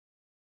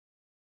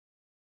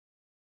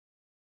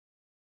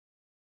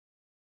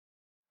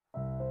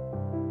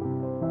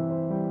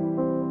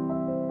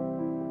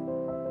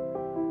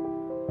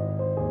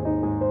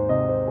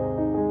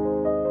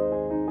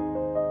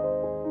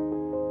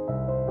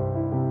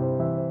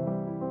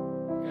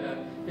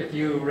if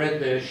you read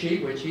the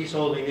sheet, which he's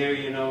holding there,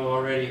 you know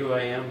already who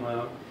I am.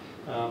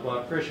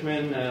 Bob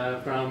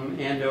Frishman from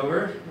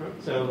Andover.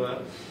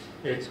 So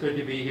it's good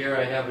to be here.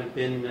 I haven't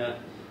been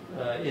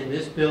in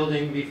this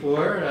building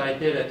before. I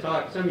did a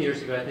talk some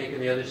years ago, I think, in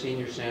the other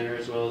senior center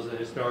as well as the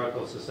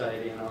Historical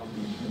Society and all.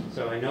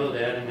 So I know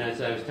that, and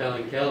as I was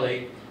telling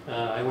Kelly,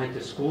 I went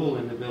to school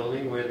in the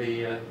building where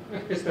the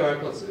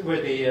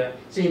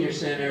senior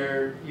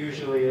center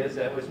usually is.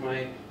 That was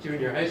my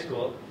junior high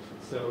school.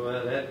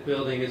 So that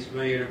building is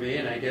familiar to me,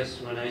 and I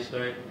guess when I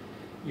start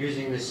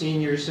using the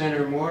senior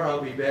center more,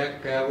 I'll be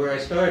back where I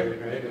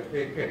started, right? A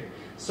big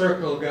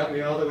circle got me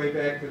all the way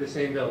back to the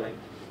same building.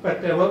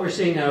 But what we're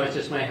seeing now is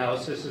just my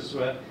house. This is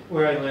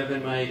where I live,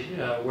 in my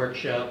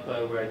workshop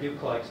where I do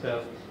clock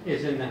stuff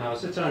is in the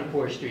house. It's on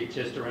 4th Street,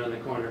 just around the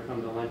corner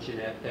from the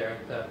luncheonette there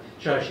at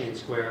Shawshene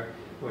Square,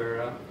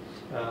 where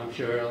I'm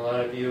sure a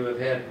lot of you have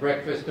had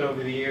breakfast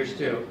over the years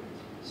too.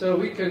 So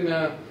we can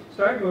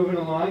start moving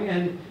along,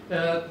 and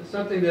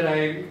something that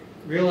I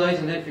realize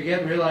and then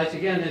forget and realize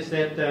again is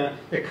that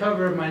the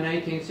cover of my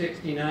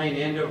 1969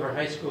 Andover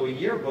High School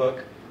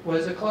yearbook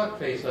was a clock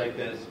face like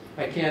this.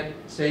 I can't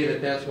say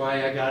that that's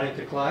why I got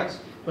into clocks,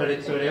 but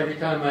it's sort of every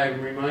time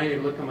I'm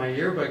reminded, look at my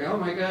yearbook, oh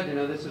my God, you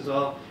know, this is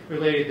all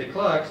related to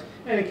clocks.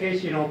 And in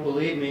case you don't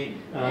believe me,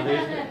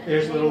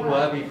 there's little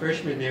Bobby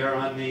Frishman there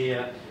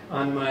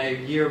on my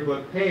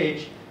yearbook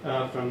page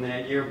from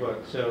that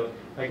yearbook. So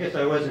I guess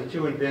I wasn't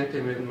too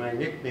inventive in my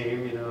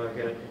nickname, you know, I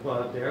got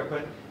Bob there,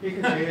 but you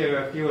can see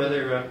there are a few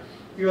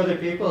other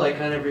people I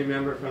kind of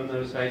remember from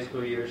those high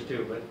school years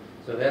too. But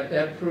so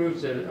that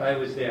proves that I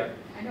was there.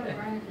 I know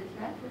Brian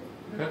Fitzpatrick.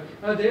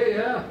 Oh,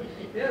 yeah.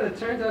 It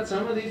turns out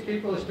some of these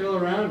people are still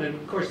around, and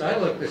of course I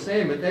look the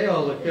same, but they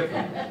all look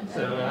different,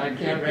 so I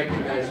can't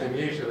recognize them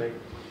usually.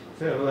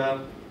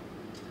 So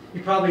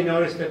you probably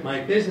noticed that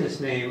my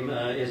business name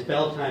is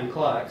Bell-Time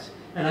Clocks,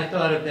 and I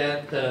thought of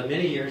that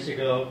many years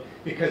ago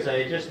because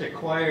I just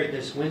acquired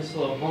this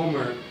Winslow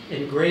Homer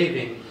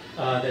engraving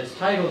that's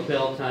titled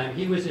Bell-Time.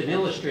 He was an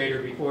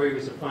illustrator before he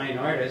was a fine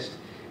artist,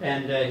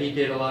 and he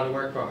did a lot of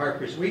work for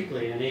Harper's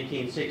Weekly in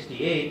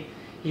 1868.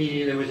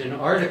 There was an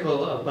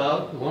article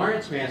about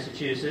Lawrence,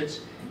 Massachusetts,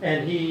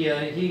 and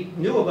he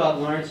knew about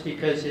Lawrence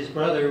because his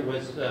brother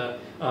was a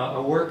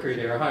worker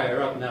there,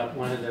 higher up, not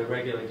one of the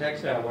regular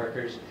textile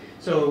workers.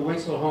 So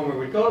Winslow Homer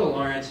would go to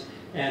Lawrence,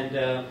 and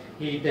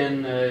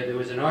there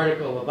was an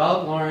article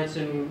about Lawrence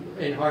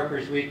in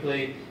Harper's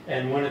Weekly,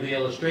 and one of the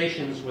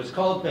illustrations was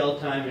called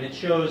Bell-Time, and it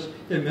shows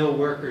the mill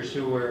workers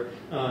who were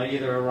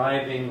either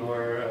arriving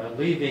or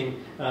leaving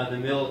the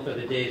mill for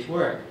the day's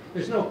work.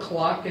 There's no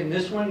clock in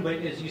this one, but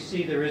as you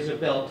see, there is a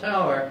bell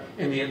tower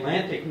in the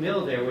Atlantic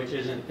Mill there, which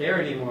isn't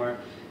there anymore.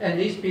 And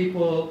these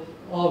people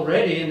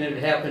already, and it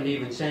happened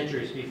even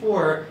centuries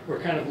before, were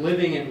kind of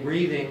living and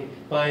breathing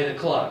by the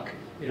clock.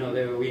 You know,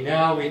 we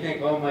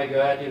think, oh my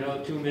God, you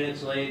know, 2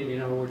 minutes late, and, you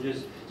know, we're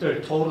just sort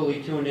of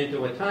totally tuned into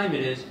what time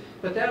it is.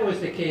 But that was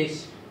the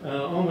case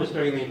almost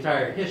during the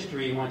entire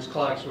history once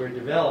clocks were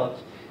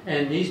developed.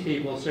 And these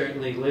people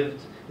certainly lived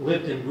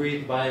and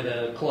breathed by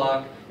the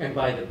clock and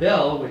by the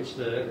bell, which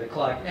the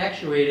clock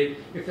actuated.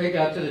 If they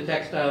got to the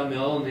textile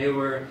mill and they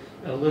were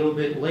a little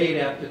bit late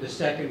after the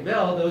second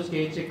bell, those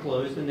gates had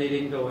closed and they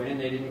didn't go in,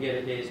 they didn't get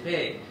a day's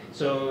pay.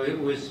 So it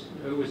was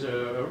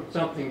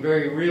something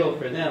very real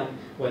for them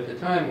what the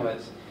time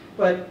was.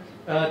 But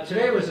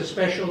today was a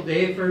special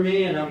day for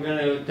me, and I'm going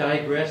to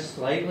digress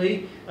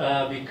slightly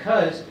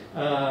because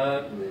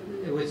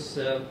it was,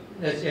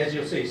 as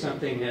you'll see,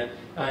 something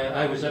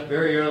I was up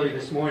very early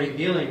this morning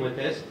dealing with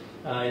this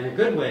in a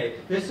good way.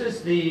 This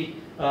is the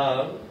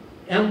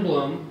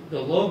emblem, the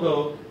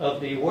logo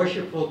of the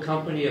Worshipful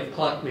Company of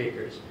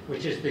Clockmakers,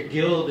 which is the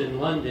guild in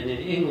London, in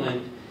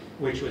England,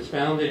 which was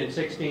founded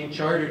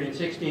chartered in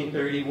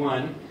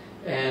 1631,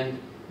 and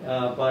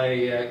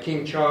by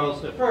King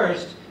Charles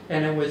I,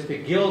 and it was the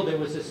guild that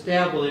was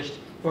established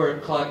for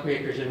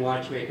clockmakers and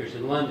watchmakers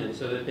in London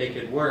so that they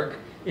could work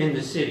in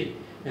the city.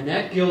 And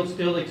that guild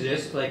still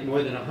exists, like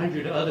more than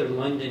 100 other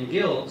London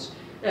guilds,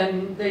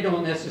 and they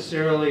don't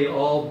necessarily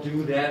all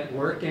do that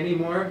work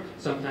anymore.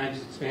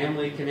 Sometimes it's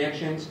family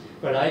connections,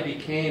 but I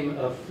became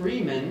a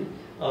freeman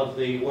of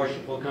the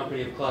Worshipful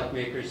Company of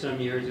Clockmakers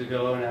some years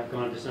ago, and I've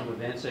gone to some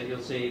events that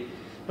you'll see.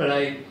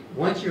 But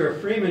once you're a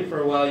freeman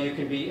for a while, you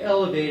can be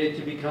elevated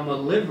to become a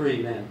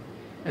liveryman.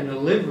 And the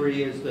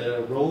livery is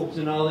the robes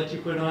and all that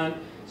you put on.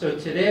 So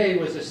today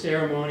was a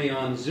ceremony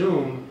on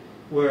Zoom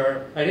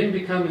where I didn't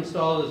become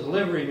installed as a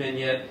liveryman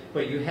yet,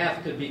 but you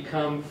have to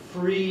become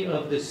free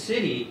of the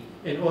city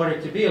in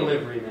order to be a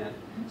liveryman.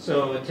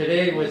 So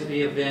today was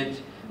the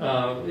event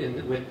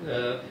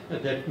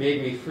that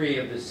made me free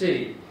of the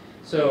city.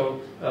 So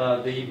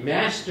the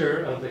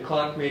master of the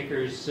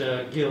Clockmakers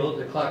Guild,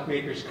 the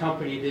Clockmakers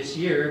Company this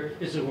year,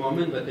 is a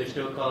woman, but they're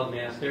still called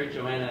master,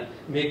 Joanna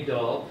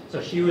Migdal.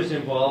 So she was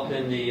involved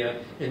in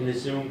the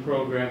Zoom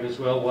program as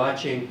well,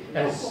 watching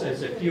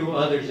as a few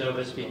others of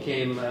us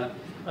became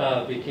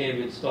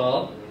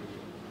installed.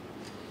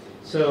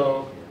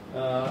 So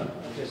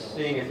Just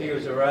seeing if he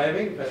was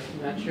arriving, but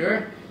not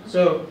sure.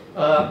 So,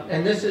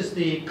 and this is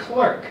the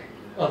clerk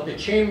of the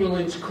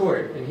Chamberlain's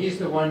court, and he's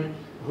the one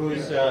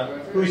who's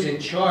in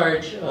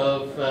charge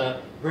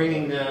of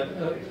bringing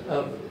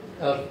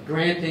of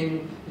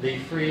granting the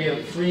free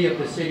of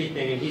the city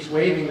thing, and he's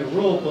waiving the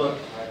rule book,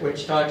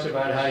 which talks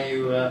about how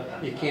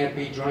you can't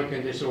be drunk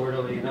and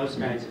disorderly and those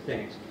kinds of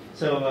things.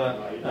 So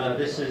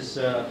this is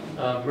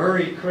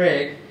Murray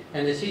Craig,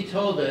 and as he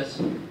told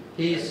us,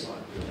 he's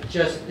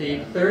just the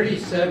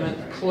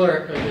 37th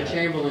clerk of the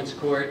Chamberlain's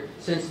Court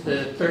since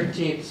the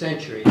 13th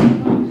century.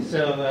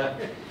 So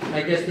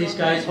I guess these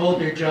guys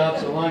hold their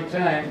jobs a long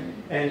time,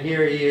 and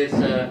here he is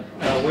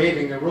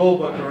waving the rule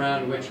book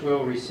around, which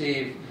we'll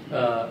receive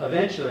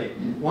eventually.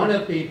 One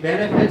of the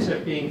benefits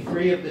of being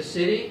free of the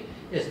city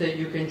is that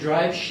you can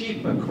drive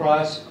sheep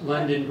across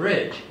London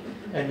Bridge.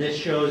 And this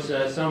shows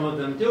some of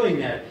them doing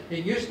that.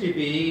 It used to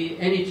be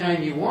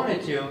anytime you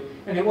wanted to,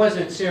 and it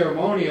wasn't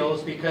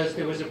ceremonials because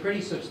there was a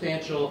pretty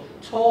substantial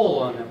toll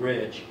on the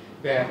bridge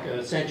back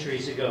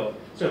centuries ago.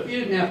 So if you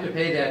didn't have to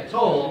pay that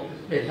toll,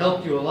 it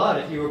helped you a lot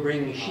if you were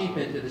bringing sheep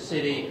into the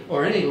city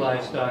or any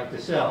livestock to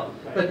sell.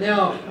 But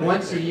now,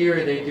 once a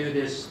year, they do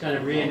this kind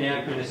of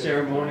reenactment, a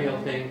ceremonial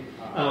thing,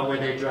 where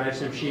they drive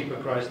some sheep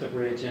across the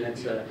bridge, and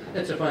it's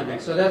a fun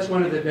thing. So that's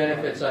one of the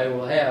benefits I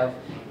will have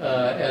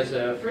as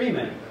a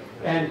freeman.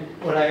 And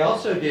what I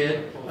also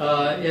did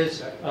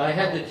is I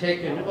had to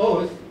take an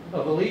oath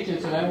of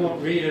allegiance, and I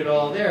won't read it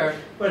all there,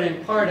 but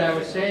in part I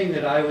was saying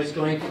that I was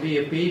going to be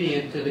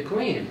obedient to the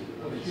Queen.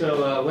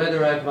 So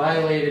whether I've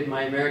violated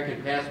my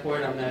American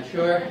passport, I'm not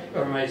sure,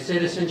 or my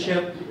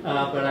citizenship,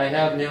 but I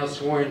have now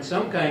sworn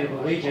some kind of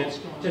allegiance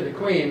to the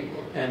Queen,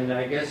 and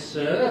I guess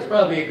that's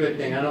probably a good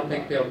thing. I don't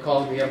think they'll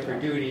call me up for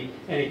duty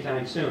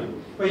anytime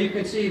soon. But you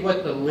can see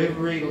what the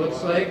livery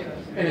looks like,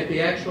 and at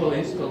the actual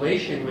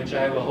installation, which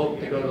I will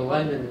hope to go to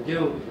London to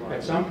do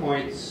at some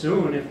point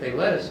soon if they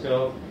let us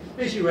go,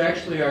 is you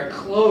actually are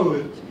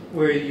clothed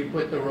where you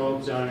put the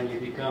robes on and you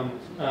become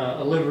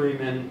a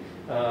liveryman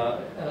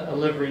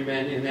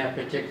in that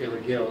particular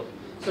guild.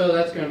 So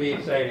that's going to be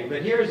exciting.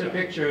 But here's a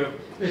picture of,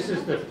 this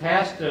is the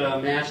past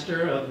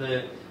master of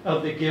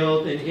the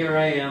guild, and here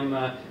I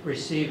am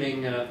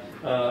receiving,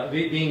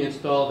 being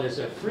installed as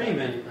a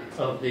freeman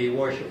of the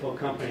Worshipful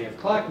Company of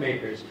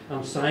Clockmakers.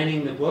 I'm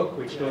signing the book,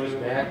 which goes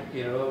back,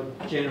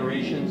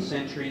 generations,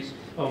 centuries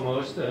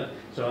almost.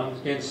 So I'm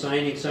again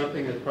signing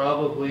something that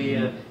probably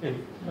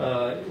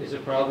is a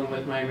problem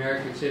with my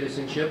American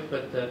citizenship,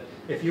 but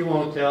if you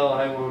won't tell,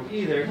 I won't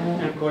either.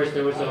 And of course,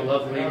 there was a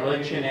lovely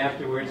luncheon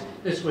afterwards.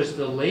 This was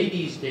the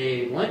Ladies'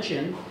 Day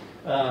luncheon,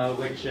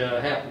 which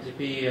happened to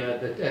be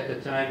at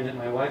the time that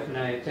my wife and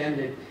I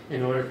attended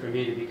in order for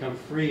me to become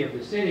free of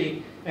the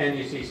city. And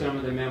you see some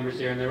of the members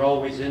there, and they're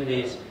always in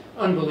these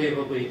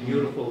unbelievably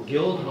beautiful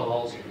guild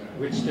halls,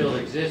 which still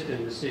exist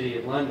in the city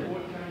of London.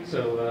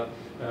 So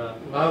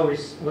I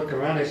always look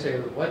around and I say,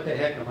 what the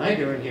heck am I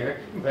doing here?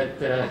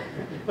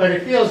 But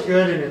it feels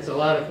good, and it's a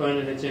lot of fun,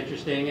 and it's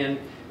interesting. And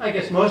I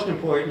guess most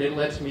important, it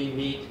lets me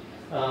meet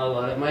a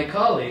lot of my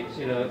colleagues.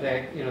 In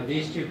fact,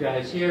 these two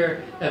guys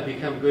here have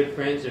become good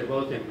friends. They're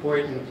both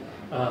important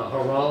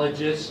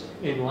horologists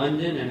in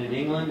London and in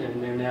England,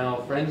 and they're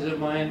now friends of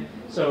mine.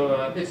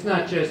 So it's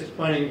not just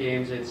fun and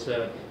games, it's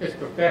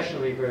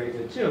professionally very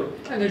good too.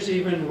 And there's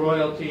even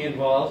royalty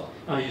involved.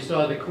 You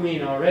saw the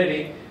Queen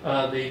already.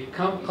 The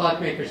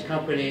Clockmakers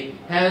Company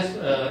has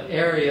an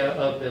area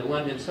of the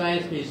London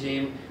Science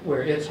Museum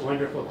where its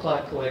wonderful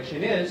clock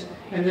collection is,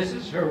 and this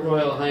is Her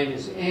Royal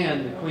Highness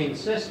Anne, the Queen's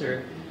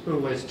sister, who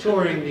was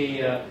touring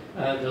the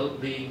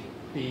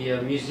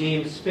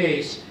museum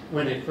space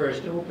when it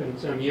first opened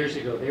some years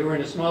ago. They were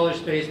in a smaller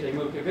space, they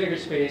moved to a bigger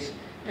space,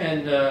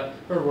 and Her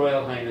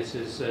Royal Highness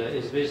is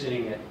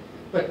visiting it.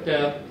 But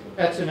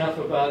that's enough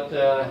about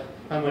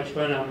how much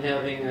fun I'm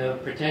having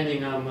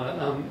pretending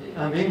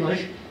I'm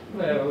English,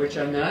 which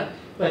I'm not.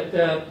 But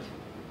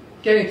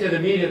getting to the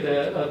meat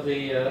of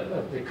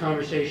the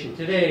conversation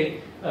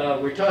today,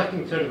 we're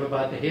talking sort of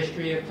about the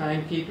history of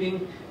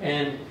timekeeping,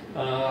 and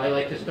I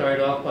like to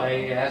start off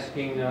by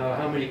asking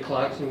how many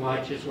clocks and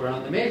watches were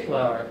on the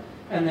Mayflower,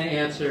 and the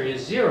answer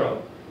is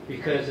 0,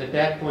 because at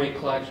that point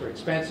clocks were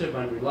expensive,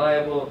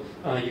 unreliable,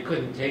 you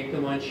couldn't take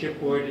them on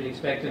shipboard and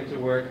expect them to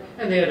work,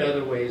 and they had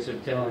other ways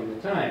of telling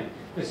the time.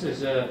 This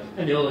is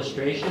an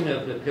illustration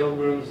of the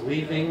pilgrims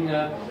leaving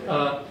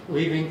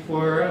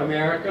for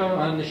America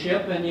on the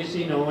ship, and you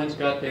see no one's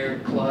got their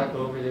clock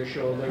over their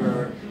shoulder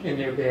or in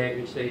their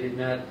baggage. They did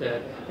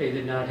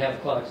not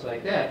have clocks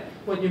like that.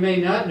 What you may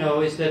not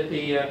know is that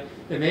the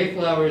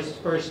Mayflower's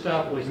first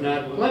stop was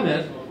not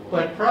Plymouth,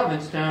 but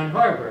Provincetown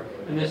Harbor,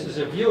 and this is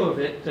a view of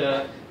it.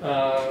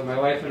 My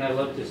wife and I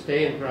love to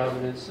stay in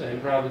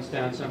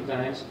Provincetown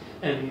sometimes,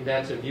 and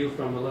that's a view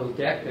from a little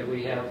deck that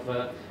we have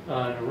in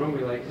a room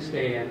we like to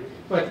stay in.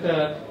 But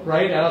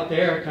right out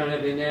there, kind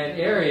of in that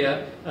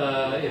area,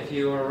 if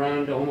you were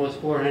around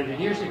almost 400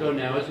 years ago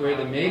now, is where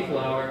the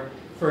Mayflower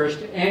first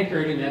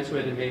anchored, and that's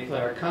where the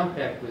Mayflower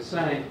Compact was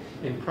signed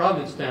in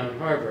Provincetown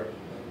Harbor.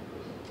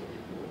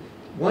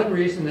 one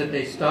reason that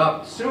they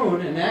stopped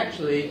soon, and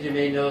actually, you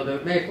may know,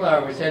 the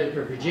Mayflower was headed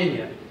for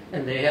Virginia,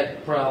 and they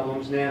had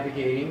problems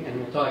navigating, and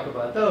we'll talk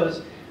about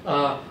those,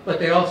 but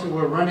they also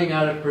were running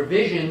out of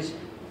provisions.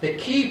 The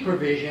key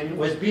provision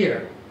was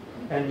beer.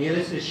 And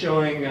this is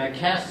showing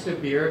casks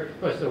of beer.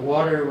 Of course, the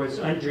water was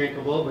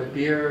undrinkable, but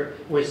beer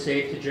was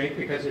safe to drink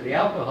because of the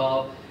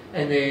alcohol.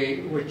 And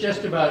they were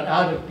just about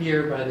out of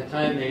beer by the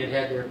time they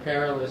had their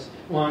perilous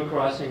long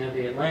crossing of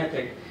the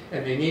Atlantic.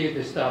 And they needed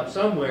to stop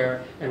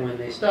somewhere. And when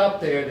they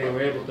stopped there, they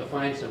were able to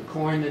find some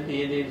corn that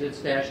the Indians had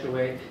stashed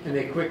away. And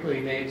they quickly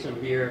made some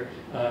beer,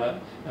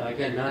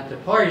 again, not to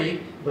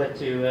party, but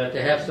to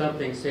have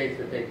something safe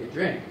that they could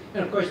drink.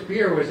 And of course,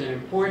 beer was an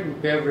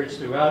important beverage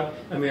throughout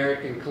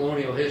American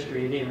colonial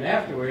history and even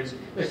afterwards.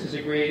 This is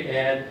a great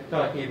ad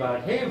talking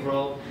about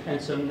Haverhill, and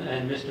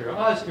Mr.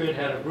 Osgood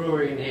had a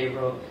brewery in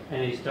Haverhill,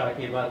 and he's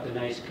talking about the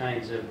nice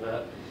kinds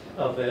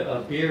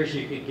of beers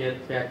you could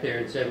get back there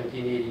in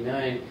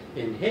 1789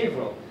 in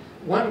Haverhill.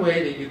 One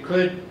way that you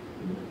could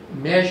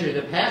measure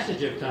the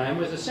passage of time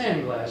was a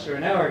sand glass or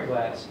an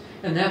hourglass,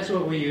 and that's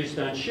what we used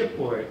on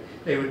shipboard.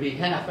 They would be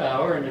half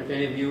hour, and if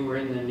any of you were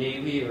in the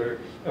Navy or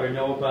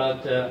know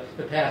about the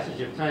passage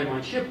of time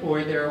on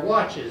shipboard, there are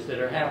watches that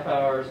are half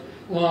hours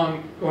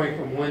long, going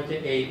from 1 to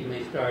 8, and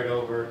they start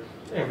over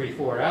every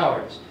 4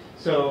 hours.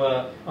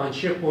 So on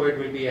shipboard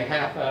would be a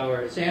half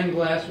hour sand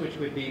glass, which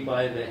would be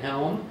by the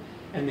helm,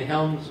 and the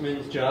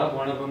helmsman's job,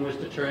 one of them, was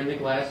to turn the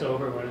glass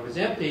over when it was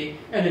empty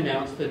and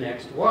announce the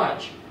next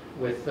watch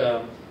with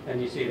and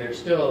you see there's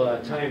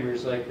still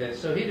timers like this.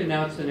 So he'd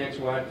announce the next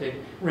watch, they'd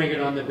ring it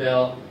on the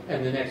bell,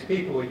 and the next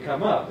people would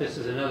come up. This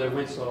is another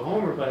Winslow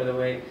Homer, by the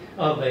way,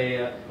 of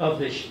the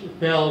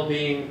bell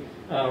being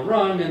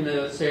rung and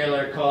the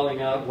sailor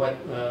calling out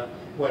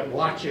what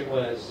watch it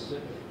was,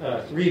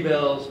 3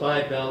 bells,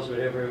 5 bells,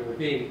 whatever it would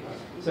be.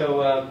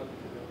 So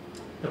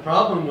the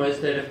problem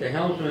was that if the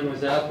helmsman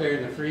was out there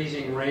in the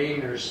freezing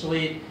rain or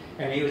sleet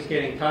and he was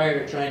getting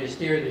tired of trying to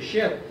steer the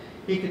ship,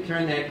 he could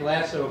turn that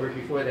glass over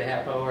before the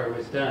half hour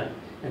was done,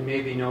 and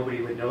maybe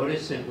nobody would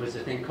notice. It was a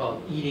thing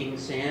called eating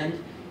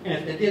sand, and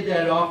if they did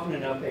that often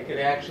enough, they could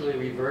actually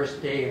reverse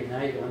day and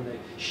night on the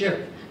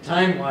ship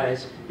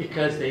time-wise,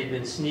 because they'd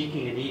been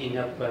sneaking and eating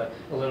up a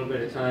little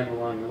bit of time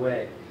along the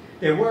way.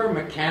 There were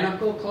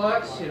mechanical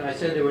clocks. I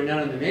said there were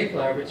none on the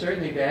Mayflower, but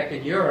certainly back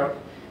in Europe,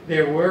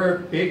 there were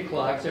big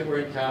clocks that were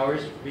in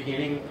towers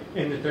beginning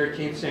in the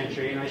 13th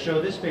century. And I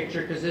show this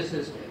picture because this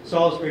is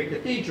Salisbury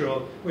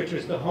Cathedral, which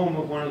was the home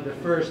of one of the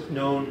first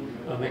known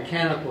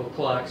mechanical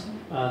clocks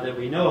that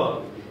we know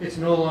of. It's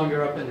no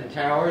longer up in the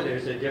tower.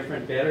 There's a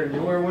different, better,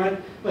 newer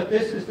one. But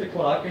this is the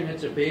clock, and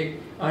it's a big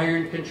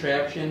iron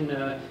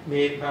contraption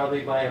made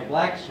probably by a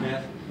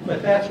blacksmith.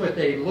 But that's what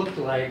they looked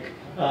like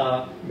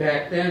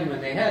back then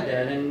when they had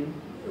that. And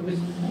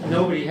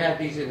nobody had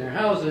these in their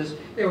houses.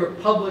 They were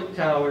public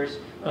towers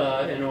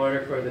in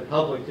order for the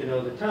public to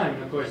know the time.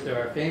 And of course, there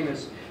are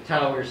famous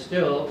towers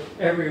still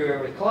everywhere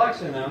with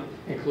clocks in them,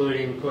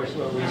 including, of course,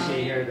 what we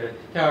see here,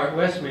 the Tower at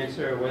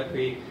Westminster, or what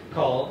we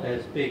call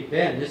as Big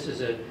Ben. This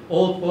is an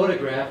old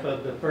photograph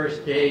of the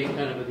first day,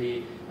 kind of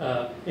the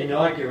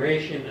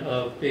inauguration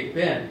of Big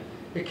Ben.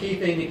 The key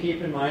thing to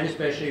keep in mind,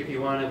 especially if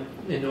you want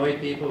to annoy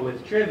people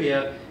with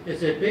trivia,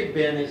 is that Big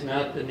Ben is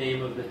not the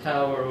name of the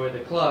tower or the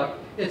clock,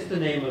 it's the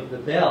name of the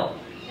bell.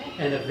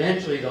 And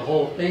eventually the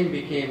whole thing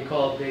became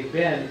called Big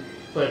Ben,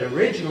 but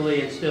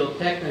originally and still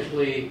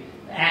technically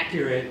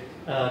accurate,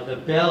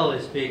 the bell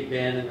is Big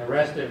Ben and the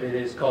rest of it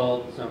is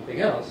called something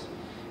else.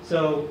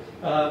 So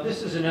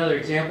this is another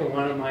example,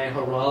 one of my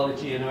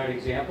horology and art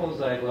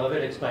examples. I love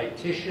it. It's by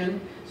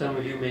Titian. Some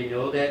of you may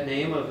know that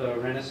name, of a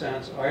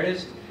Renaissance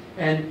artist.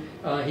 And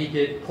he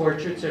did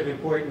portraits of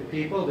important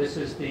people. This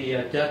is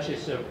the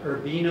Duchess of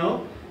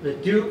Urbino. The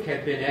Duke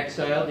had been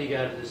exiled. He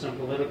got into some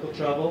political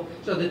trouble.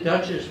 So the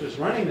Duchess was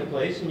running the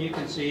place, and you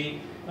can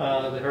see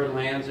her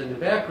lands in the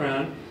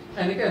background.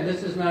 And again,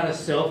 this is not a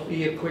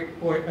selfie,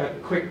 a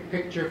quick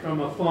picture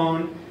from a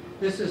phone.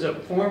 This is a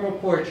formal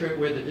portrait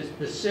where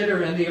the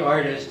sitter and the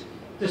artist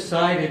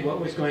decided what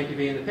was going to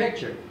be in the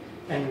picture.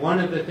 And one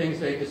of the things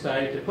they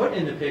decided to put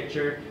in the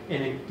picture,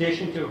 in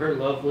addition to her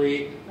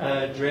lovely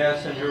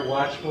dress and her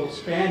watchful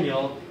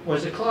spaniel,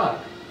 was a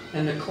clock.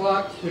 And the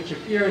clocks which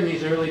appear in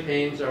these early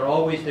paintings are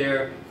always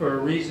there for a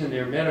reason.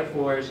 They're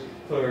metaphors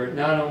for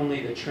not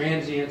only the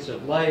transience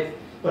of life,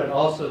 but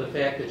also the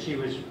fact that she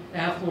was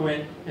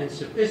affluent and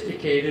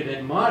sophisticated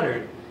and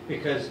modern,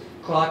 because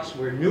clocks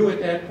were new at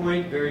that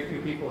point. Very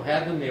few people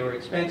had them. They were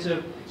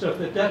expensive. So if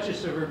the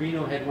Duchess of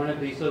Urbino had one of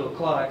these little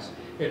clocks,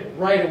 it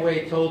right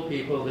away told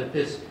people that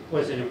this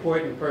was an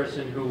important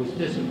person who was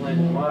disciplined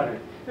and modern.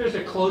 There's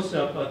a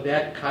close-up of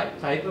that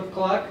type of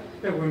clock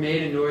that were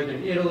made in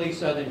northern Italy,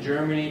 southern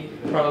Germany,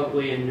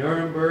 probably in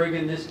Nuremberg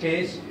in this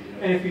case.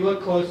 And if you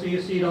look closely,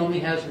 you see it only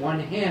has one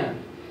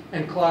hand.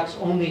 And clocks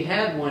only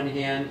had one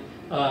hand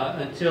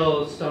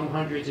until some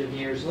hundreds of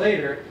years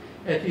later.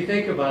 If you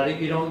think about it,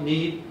 you don't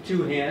need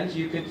two hands.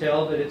 You can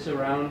tell that it's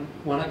around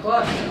 1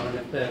 o'clock now. And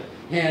if the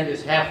hand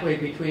is halfway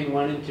between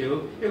 1 and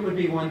 2, it would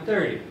be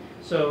 1:30.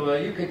 So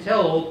you can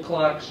tell old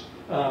clocks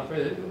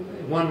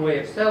one way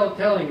of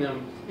telling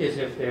them is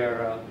if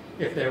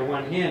they're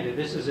one-handed.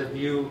 This is a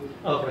view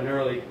of an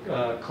early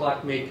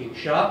clock-making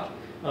shop.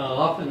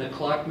 Often the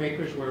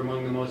clockmakers were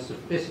among the most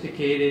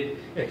sophisticated,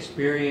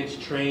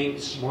 experienced, trained,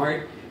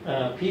 smart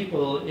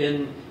people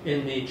in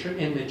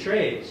the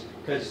trades,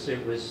 because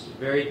it was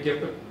very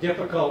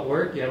difficult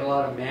work. You had a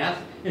lot of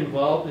math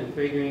involved in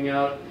figuring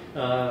out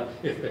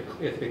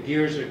if the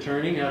gears are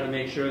turning, how to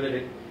make sure that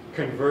it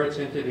converts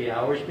into the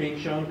hours being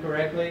shown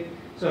correctly.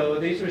 So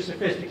these were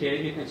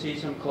sophisticated. You can see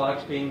some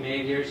clocks being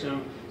made here,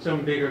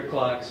 some bigger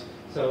clocks.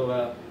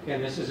 So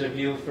and this is a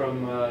view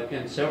from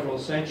again several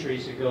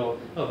centuries ago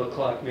of a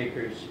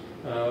clockmaker's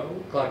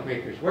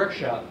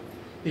workshop.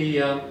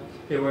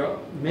 There were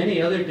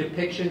many other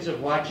depictions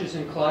of watches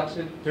and clocks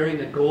during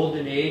the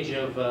golden age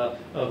of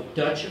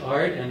Dutch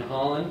art in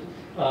Holland.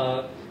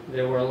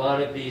 There were a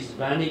lot of these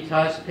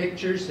vanitas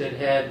pictures that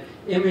had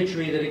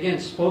imagery that, again,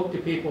 spoke to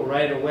people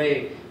right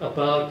away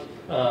about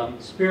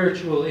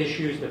spiritual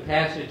issues, the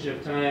passage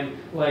of time,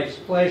 life's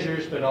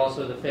pleasures, but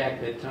also the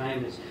fact that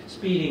time is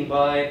speeding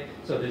by.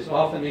 So there's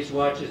often these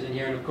watches in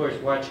here, and of course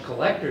watch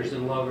collectors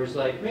and lovers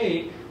like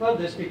me love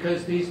this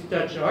because these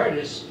Dutch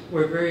artists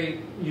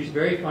used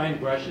very fine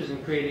brushes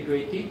and created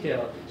great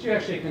detail. So you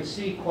actually can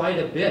see quite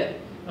a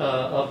bit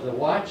of the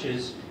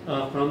watches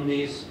from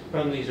these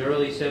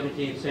early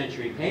 17th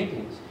century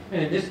paintings.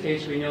 And in this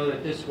case, we know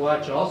that this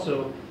watch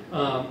also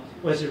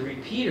was a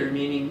repeater,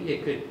 meaning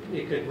it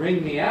could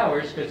ring the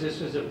hours, because this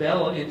was a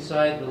bell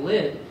inside the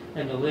lid,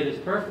 and the lid is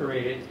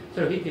perforated.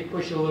 So he could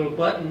push a little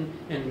button,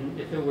 and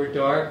if it were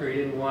dark or he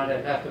didn't want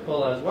to have to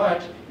pull out his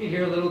watch, he'd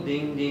hear a little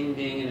ding, ding,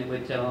 ding, and it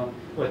would tell him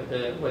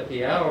what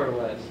the hour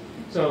was.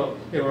 So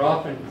there were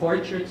often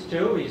portraits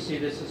too. You see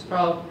this is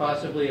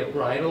possibly a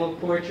bridal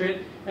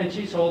portrait, and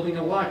she's holding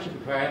a watch,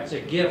 perhaps a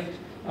gift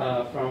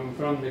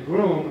from the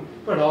groom,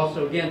 but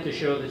also again to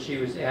show that she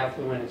was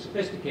affluent and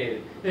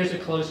sophisticated. There's a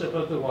close-up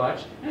of the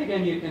watch, and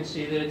again you can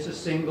see that it's a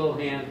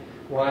single-hand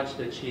watch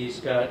that she's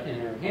got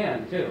in her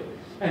hand too.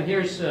 And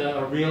here's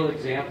a real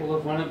example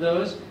of one of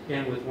those,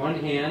 again with one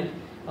hand.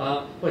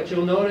 What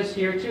you'll notice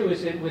here too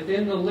is that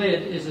within the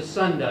lid is a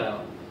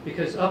sundial,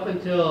 because up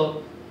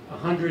until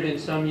 100 and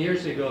some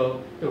years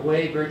ago, the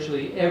way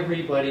virtually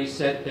everybody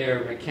set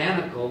their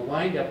mechanical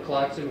wind-up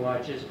clocks and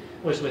watches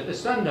was with a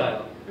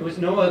sundial. There was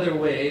no other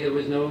way. There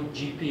was no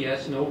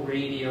GPS, no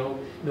radio,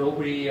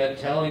 nobody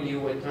telling you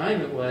what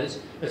time it was,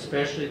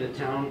 especially the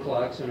town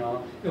clocks and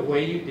all. The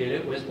way you did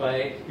it was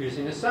by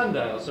using a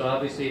sundial. So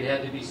obviously it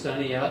had to be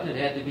sunny out and it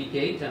had to be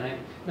daytime,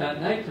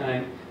 not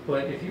nighttime.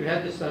 But if you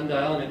had the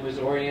sundial and it was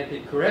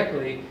oriented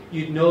correctly,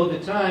 you'd know the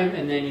time,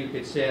 and then you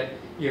could set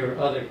your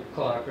other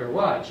clock or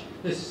watch.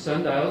 These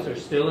sundials are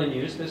still in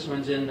use. This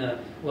one's in the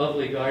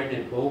lovely garden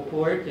at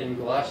Beauport in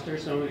Gloucester.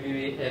 Some of you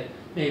may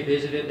have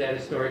visited that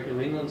historic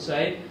New England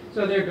site.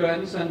 So they're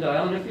garden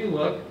sundial, and if you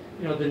look,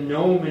 you know, the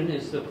gnomon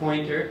is the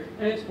pointer,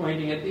 and it's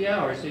pointing at the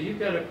hour. So you've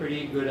got a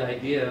pretty good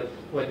idea of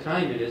what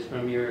time it is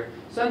from your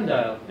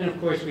sundial. And of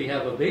course, we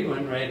have a big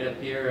one right up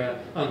here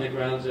on the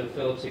grounds of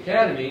Phillips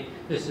Academy.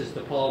 This is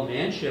the Paul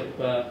Manship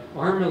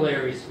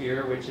armillary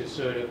sphere, which is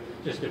sort of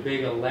just a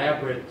big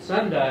elaborate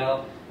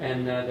sundial,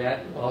 and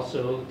that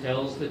also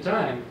tells the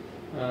time.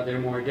 They're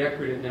more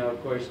decorative now,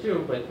 of course,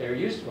 too, but they're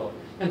useful.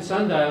 And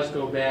sundials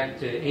go back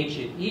to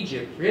ancient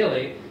Egypt,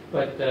 really,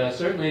 but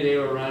certainly they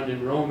were around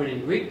in Roman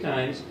and Greek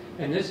times.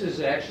 And this is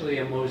actually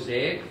a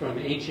mosaic from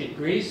ancient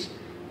Greece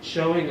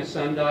showing a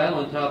sundial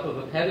on top of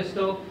a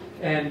pedestal.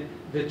 And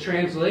the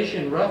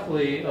translation,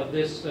 roughly, of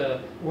this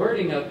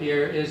wording up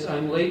here is,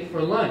 "I'm late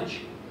for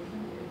lunch."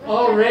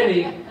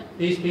 Already,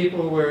 these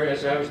people were,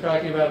 as I was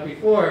talking about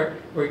before,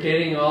 were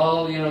getting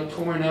all,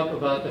 torn up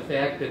about the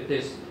fact that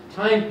this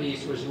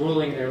timepiece was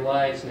ruling their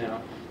lives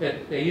now.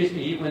 That they used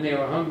to eat when they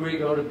were hungry,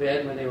 go to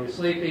bed when they were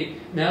sleepy.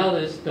 Now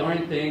this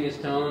darn thing is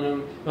telling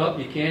them, oh,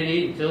 you can't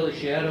eat until the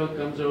shadow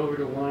comes over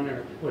to 1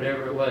 or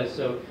whatever it was.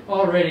 So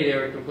already they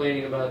were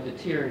complaining about the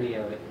tyranny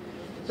of it.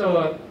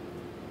 So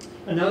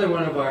another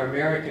one of our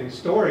American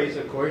stories,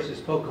 of course, is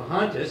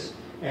Pocahontas.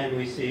 And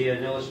we see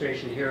an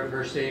illustration here of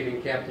her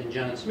saving Captain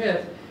John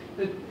Smith.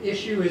 The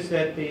issue is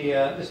that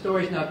the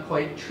story's not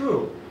quite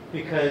true,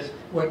 because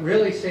what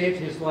really saved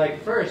his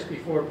life first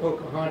before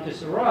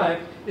Pocahontas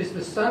arrived is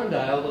the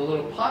sundial, the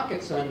little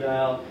pocket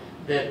sundial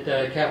that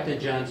Captain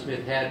John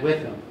Smith had with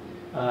him.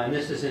 And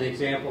this is an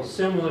example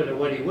similar to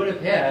what he would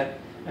have had,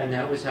 and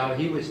that was how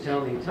he was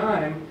telling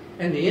time.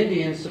 And the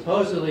Indians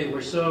supposedly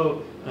were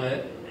so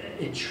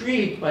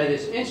intrigued by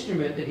this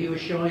instrument that he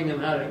was showing them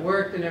how it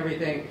worked and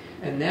everything,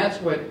 and that's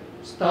what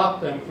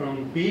stopped them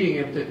from beating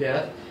him to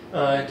death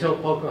until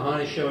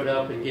Pocahontas showed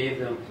up and gave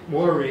them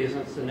more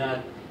reasons to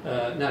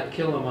not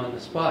kill him on the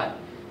spot.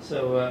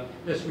 So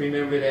just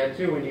remember that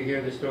too when you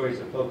hear the stories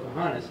of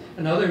Pocahontas.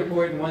 Another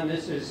important one,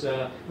 this is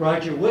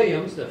Roger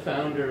Williams, the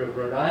founder of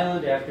Rhode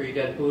Island, after he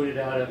got booted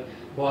out of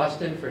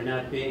Boston for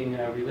not being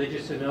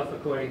religious enough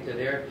according to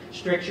their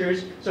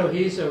strictures. So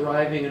he's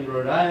arriving in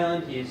Rhode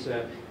Island. He's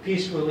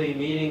peacefully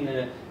meeting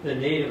the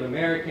Native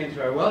Americans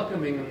who are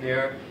welcoming him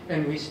there.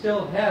 And we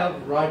still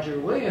have Roger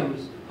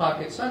Williams'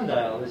 pocket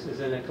sundial. This is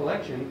in a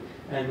collection,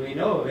 and we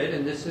know of it.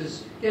 And this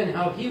is, again,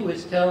 how he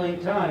was telling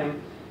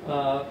time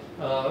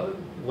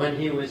when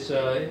he was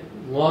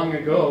long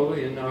ago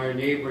in our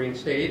neighboring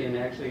state, and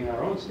actually in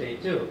our own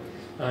state too.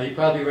 You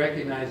probably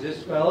recognize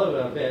this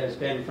fellow as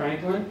Ben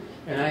Franklin,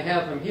 and I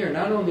have him here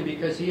not only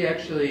because he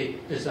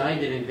actually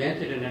designed and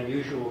invented an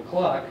unusual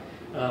clock,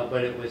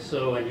 but it was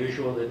so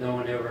unusual that no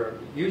one ever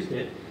used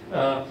it.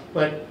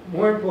 But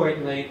more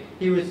importantly,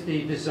 he was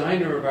the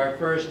designer of our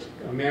first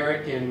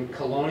American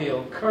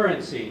colonial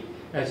currency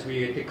as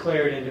we had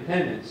declared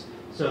independence.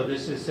 So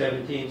this is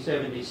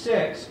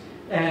 1776.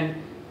 And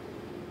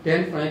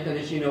Ben Franklin,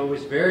 as you know,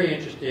 was very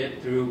interested,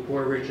 through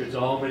Poor Richard's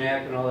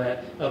Almanac and all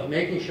that, of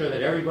making sure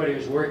that everybody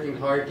was working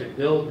hard to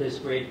build this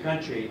great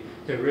country,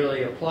 to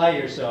really apply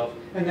yourself.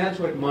 And that's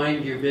what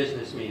mind your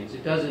business means.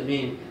 It doesn't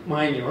mean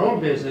mind your own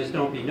business,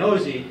 don't be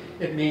nosy.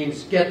 It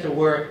means get to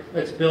work,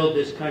 let's build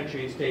this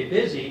country and stay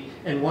busy.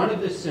 And one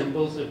of the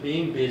symbols of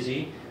being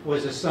busy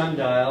was a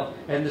sundial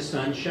and the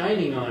sun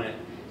shining on it.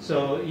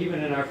 So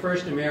even in our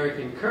first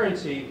American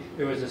currency,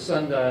 there was a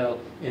sundial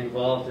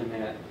involved in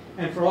that.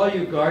 And for all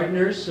you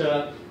gardeners,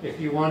 if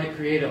you want to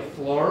create a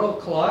floral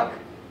clock,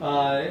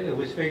 it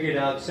was figured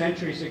out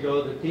centuries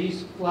ago that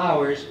these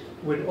flowers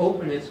would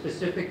open at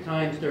specific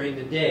times during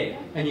the day.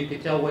 And you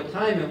could tell what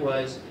time it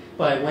was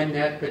by when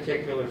that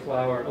particular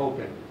flower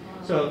opened.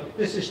 So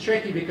this is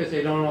tricky because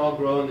they don't all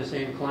grow in the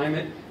same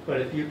climate. But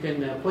if you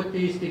can put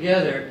these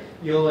together,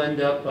 you'll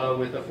end up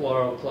with a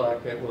floral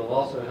clock that will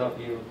also help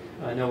you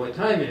know what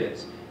time it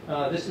is.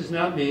 This is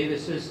not me,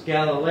 this is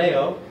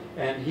Galileo.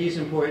 And he's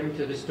important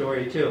to the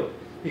story too,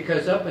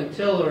 because up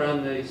until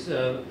around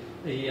the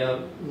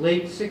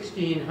late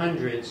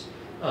 1600s,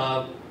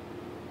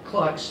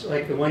 clocks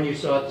like the one you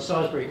saw at the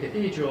Salisbury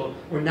Cathedral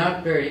were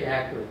not very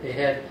accurate. They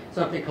had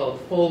something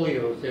called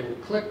folios. They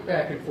would click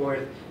back and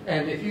forth,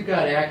 and if you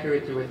got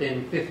accurate to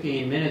within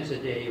 15 minutes a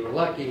day, you were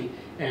lucky,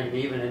 and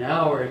even an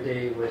hour a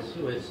day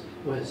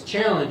was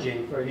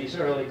challenging for these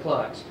early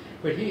clocks.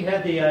 But he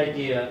had the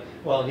idea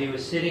while he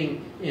was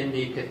sitting in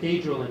the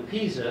cathedral in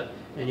Pisa.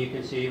 And you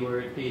can see we're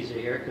at Pisa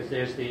here, because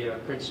there's the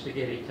Prince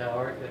Spaghetti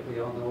Tower that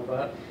we all know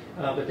about.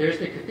 But there's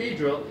the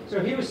cathedral. So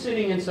he was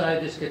sitting inside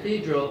this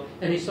cathedral,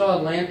 and he saw a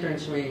lantern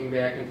swinging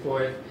back and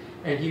forth.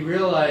 And he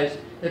realized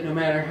that no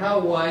matter how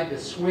wide the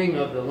swing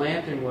of the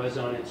lantern was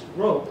on its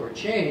rope or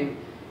chain,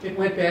 it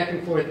went back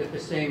and forth at the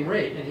same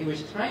rate. And he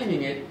was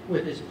timing it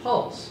with his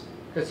pulse,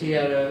 because he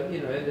had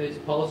his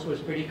pulse was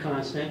pretty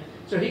constant.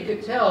 So he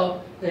could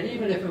tell that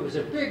even if it was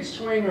a big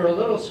swing or a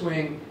little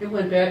swing, it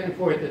went back and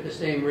forth at the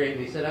same rate.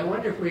 And he said, I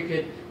wonder if we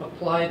could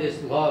apply this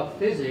law of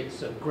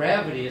physics, of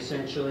gravity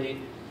essentially,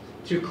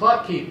 to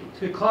clock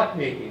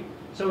making.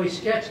 So he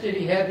sketched it,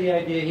 he had the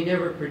idea, he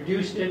never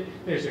produced it.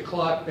 There's a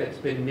clock that's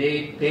been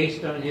made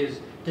based on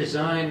his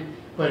design,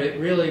 but it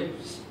really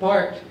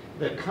sparked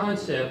the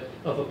concept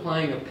of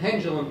applying a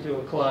pendulum to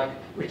a clock,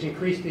 which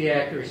increased the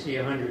accuracy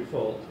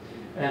 100-fold.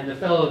 And the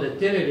fellow that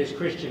did it is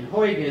Christian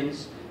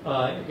Huygens,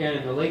 again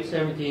in the late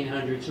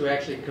 1700s, who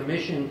actually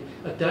commissioned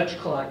a Dutch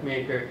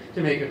clockmaker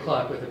to make a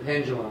clock with a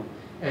pendulum,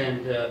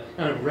 and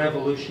kind of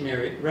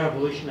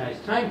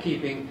revolutionized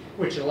timekeeping,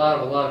 which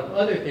allowed a lot of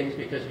other things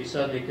because we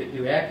suddenly could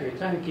do accurate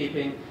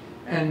timekeeping.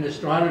 And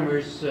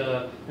astronomers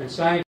and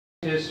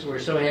scientists were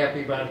so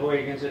happy about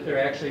Huygens that there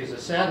actually is a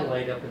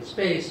satellite up in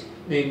space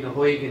named the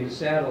Huygens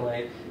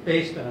satellite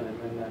based on him.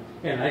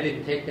 And I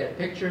didn't take that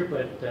picture,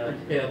 but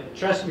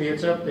trust me,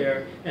 it's up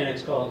there, and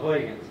it's called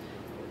Huygens.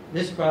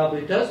 This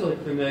probably does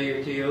look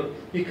familiar to you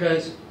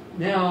because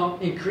now,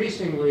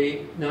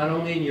 increasingly, not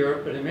only in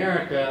Europe but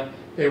America,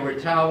 there were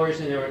towers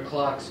and there were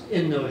clocks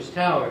in those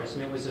towers.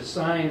 And it was a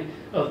sign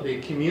of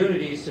the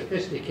community's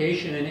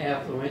sophistication and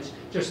affluence,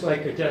 just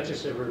like the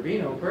Duchess of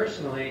Urbino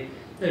personally,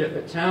 that if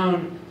a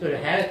town sort of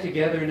had it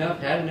together enough,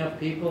 had enough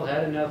people,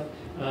 had enough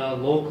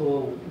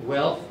local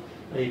wealth,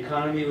 the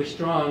economy was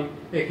strong,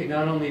 they could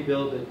not only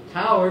build a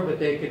tower, but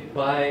they could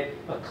buy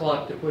a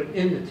clock to put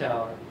in the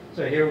tower.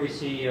 So here we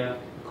see, of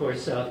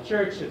course, South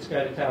Church. It's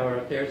got a tower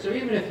up there. So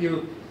even if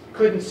you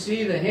couldn't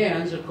see the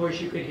hands, of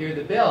course you could hear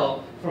the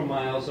bell from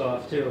miles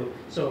off too.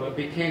 So it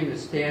became the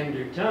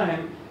standard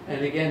time,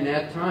 and again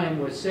that time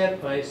was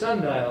set by a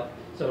sundial.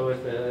 So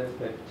if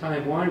the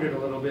time wandered a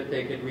little bit,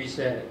 they could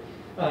reset it.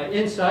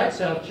 Inside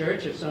South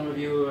Church, if some of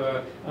you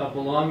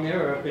belong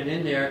there or have been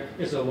in there,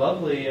 is a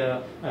lovely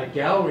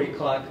gallery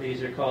clock,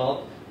 these are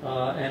called.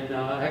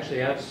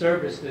 Actually, I've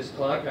serviced this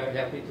clock. I'm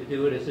happy to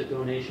do it as a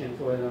donation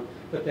for them.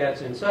 But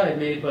that's inside,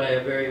 made by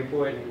a very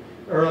important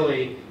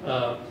early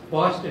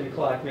Boston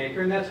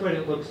clockmaker. And that's what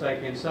it looks like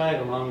inside,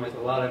 along with a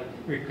lot of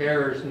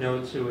repairers'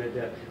 notes who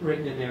had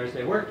written in there as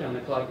they worked on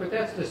the clock. But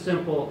that's the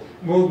simple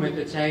movement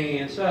that's hanging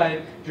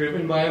inside,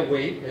 driven by a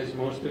weight, as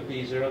most of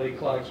these early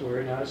clocks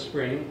were, not a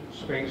spring.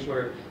 Springs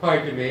were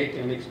hard to make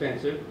and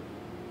expensive.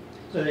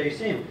 So there you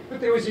see them. But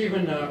there was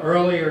even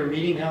earlier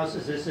meeting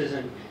houses.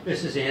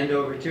 This is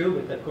Andover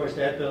too, but of course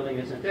that building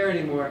isn't there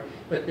anymore.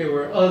 But there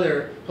were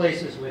other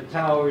places with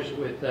towers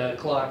with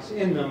clocks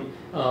in them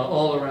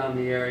all around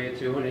the area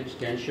too, and it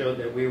again showed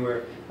that we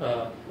were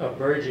a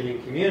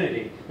burgeoning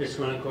community. This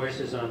one, of course,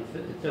 is on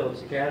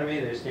Phillips Academy.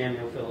 There's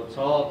Samuel Phillips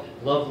Hall,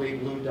 lovely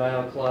blue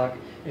dial clock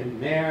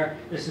in there.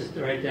 This is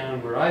right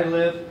down where I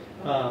live.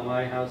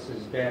 My house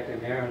is back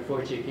in there.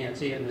 Unfortunately, you can't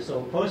see it in this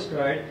old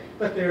postcard,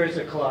 but there is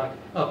a clock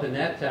up in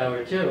that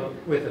tower too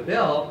with a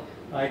bell.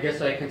 I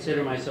guess I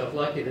consider myself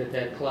lucky that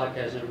that clock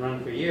hasn't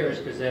run for years,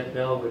 because that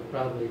bell would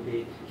probably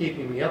be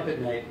keeping me up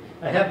at night.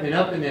 I have been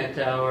up in that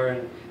tower,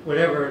 and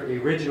whatever,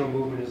 the original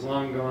movement is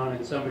long gone,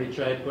 and somebody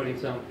tried putting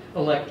some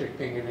electric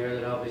thing in there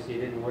that obviously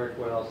didn't work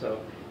well,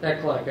 so that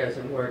clock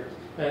hasn't worked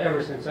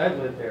ever since I've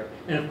lived there.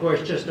 And of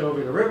course, just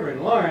over the river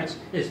in Lawrence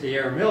is the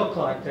Air Mill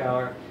Clock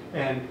Tower.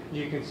 And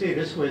you can see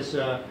this was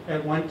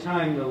at one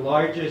time the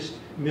largest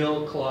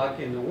mill clock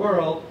in the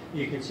world.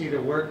 You can see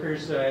the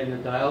workers in the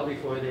dial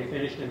before they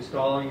finished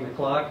installing the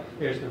clock.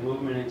 There's the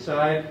movement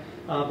inside.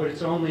 But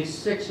it's only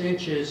 6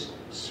 inches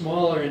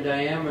smaller in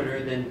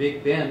diameter than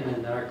Big Ben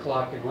and our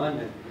clock in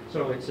London.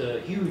 So it's a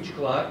huge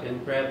clock,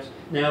 and perhaps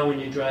now when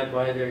you drive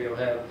by there you'll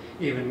have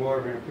even more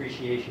of an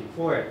appreciation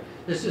for it.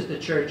 This is the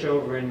church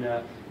over in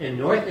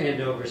North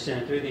Andover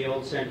Center, the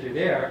old center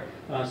there.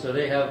 So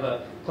they have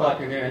a clock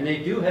in there, and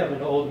they do have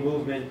an old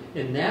movement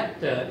in that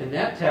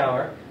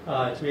tower.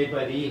 It's made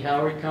by the E.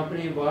 Howard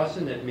Company in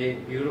Boston that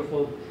made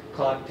beautiful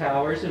clock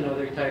towers and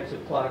other types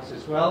of clocks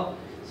as well.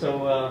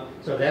 So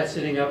that's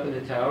sitting up in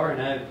the tower,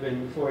 and I've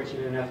been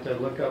fortunate enough to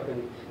look up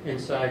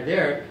inside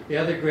there. The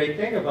other great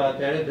thing about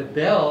that is the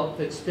bell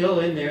that's still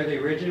in there, the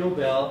original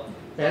bell.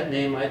 That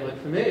name might look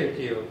familiar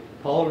to you.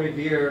 Paul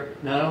Revere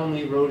not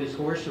only rode his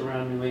horse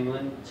around New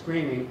England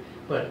screaming,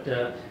 but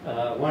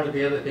one of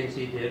the other things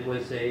he did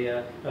was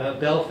a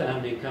bell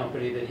founding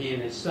company that he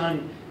and his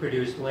son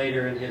produced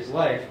later in his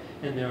life.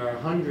 And there are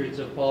hundreds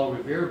of Paul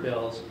Revere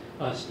bells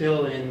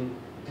still in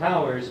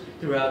towers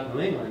throughout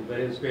New England. But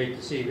it was great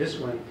to see this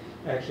one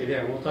actually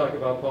there. And we'll talk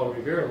about Paul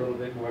Revere a little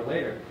bit more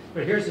later.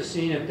 But here's a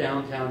scene of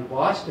downtown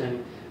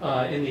Boston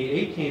in the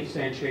 18th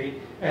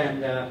century.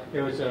 And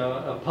there was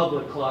a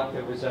public clock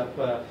that was up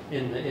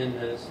in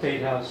the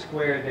State House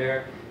Square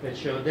there that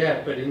showed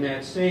that. But in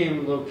that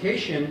same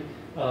location,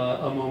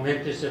 a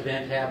momentous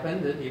event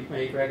happened that you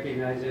may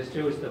recognize this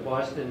too. It's the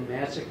Boston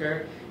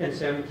Massacre in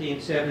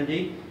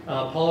 1770.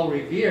 Paul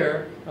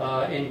Revere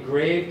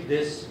engraved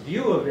this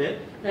view of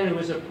it, and it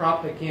was a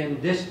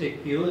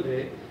propagandistic view.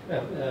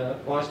 The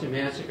Boston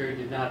Massacre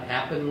did not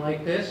happen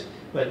like this,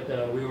 but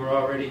we were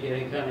already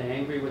getting kind of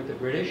angry with the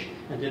British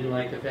and didn't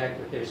like the fact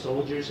that their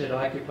soldiers had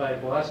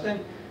occupied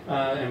Boston,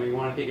 and we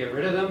wanted to get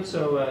rid of them.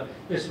 So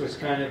this was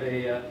kind of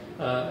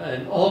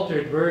an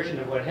altered version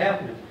of what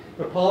happened.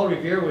 But Paul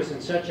Revere was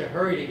in such a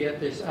hurry to get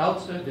this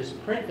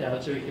print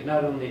out, so he could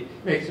not only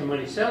make some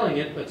money selling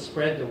it, but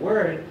spread the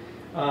word.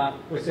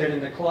 Was that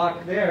in the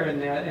clock there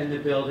in the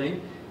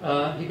building,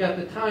 he got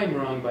the time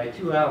wrong by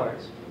 2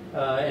 hours,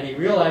 and he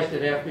realized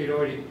it after he'd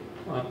already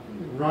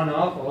run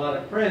off a lot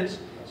of prints.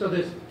 So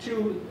there's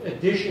 2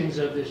 editions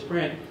of this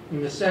print,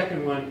 and the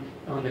second one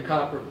on the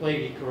copper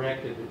plate he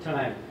corrected the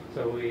time.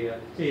 So we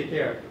see it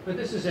there. But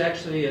this is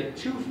actually a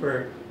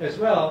twofer as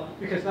well,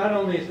 because not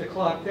only is the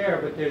clock there,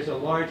 but there's a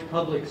large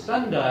public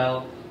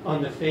sundial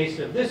on the face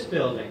of this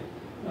building.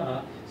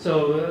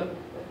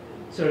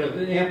 Sort of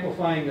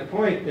amplifying the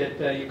point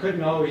that you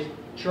couldn't always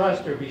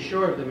trust or be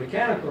sure of the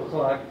mechanical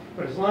clock,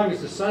 but as long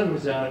as the sun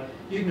was out,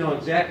 you'd know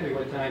exactly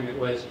what time it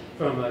was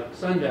from a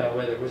sundial,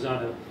 whether it was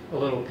on a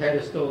little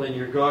pedestal in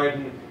your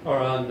garden or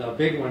on a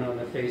big one on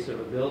the face of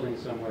a building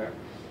somewhere.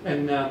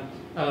 And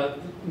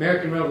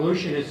American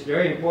Revolution is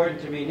very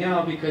important to me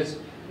now, because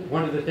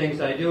one of the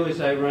things I do is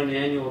I run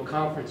annual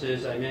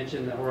conferences. I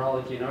mentioned the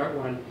Horology and Art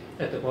one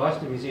at the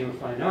Boston Museum of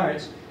Fine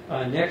Arts.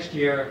 Next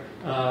year,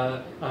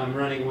 I'm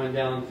running one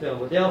down in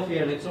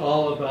Philadelphia, and it's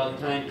all about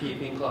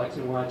timekeeping, clocks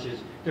and watches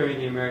during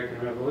the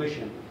American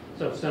Revolution.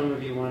 So if some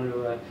of you want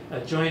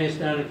to join us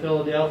down in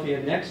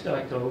Philadelphia next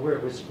October,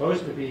 it was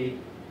supposed to be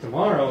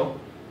tomorrow,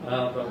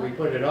 but we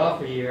put it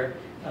off a year.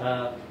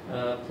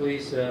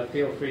 Please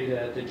feel free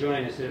to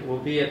join us. It will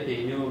be at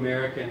the New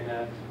American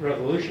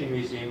Revolution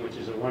Museum, which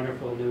is a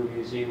wonderful new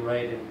museum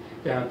right in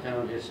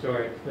downtown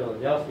historic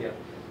Philadelphia.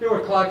 There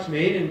were clocks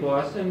made in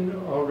Boston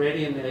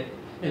already in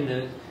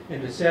the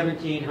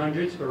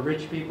 1700s for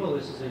rich people.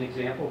 This is an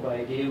example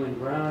by Gawain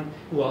Brown,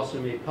 who also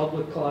made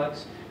public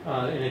clocks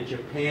in a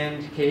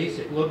japanned case.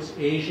 It looks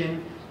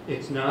Asian.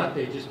 It's not.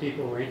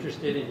 People were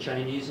interested in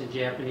Chinese and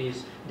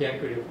Japanese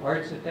decorative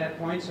arts at that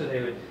point, so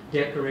they would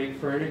decorate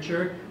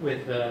furniture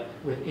with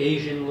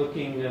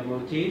Asian-looking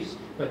motifs.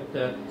 But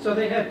so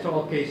they had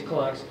tall case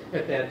clocks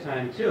at that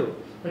time too.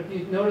 But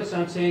you notice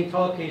I'm saying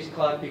tall case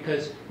clock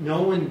because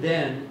no one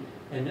then,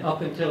 and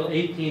up until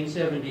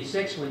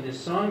 1876, when this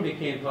song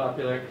became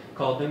popular,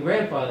 called them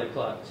grandfather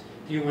clocks.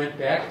 you went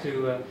back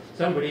to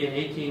somebody in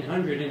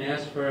 1800 and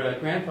asked for a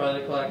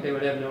grandfather clock, they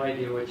would have no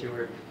idea what you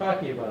were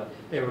talking about.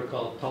 They were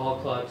called tall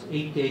clocks,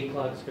 8-day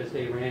clocks because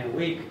they ran a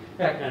week,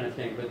 that kind of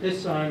thing. But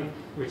this song,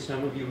 which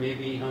some of you may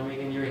be humming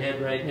in your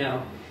head right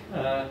now,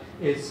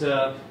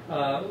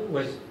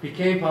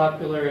 became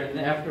popular, and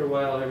after a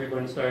while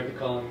everyone started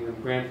calling them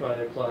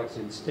grandfather clocks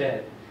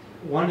instead.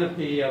 One of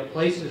the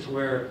places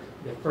where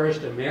the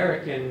first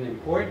American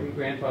important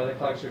grandfather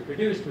clocks were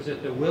produced was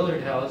at the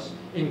Willard House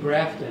in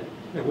Grafton.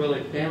 The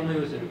Willard family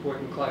was an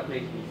important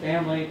clockmaking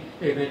family.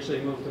 They eventually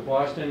moved to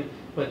Boston,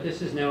 but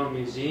this is now a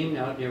museum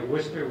out near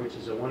Worcester, which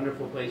is a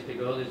wonderful place to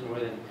go. There's more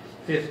than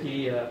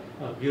 50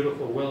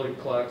 beautiful Willard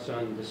clocks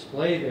on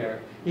display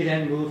there. He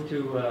then moved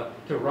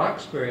to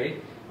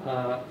Roxbury,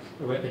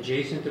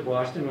 adjacent to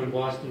Boston, when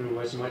Boston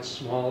was much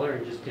smaller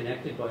and just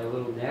connected by a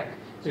little neck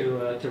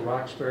to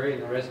Roxbury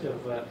and the rest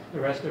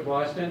of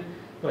Boston.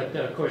 But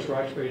of course,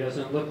 Roxbury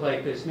doesn't look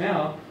like this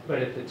now. But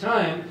at the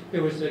time,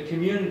 there was a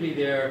community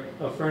there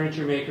of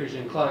furniture makers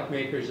and clock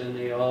makers, and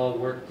they all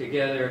worked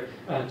together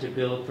to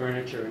build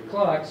furniture and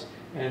clocks,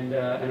 and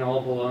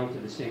all belonged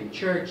to the same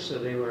church. So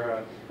they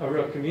were a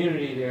real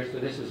community there. So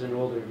this is an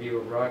older view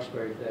of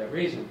Roxbury for that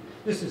reason.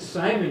 This is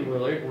Simon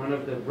Willard, one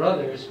of the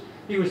brothers.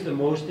 He was the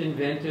most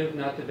inventive,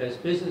 not the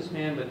best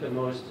businessman, but the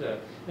most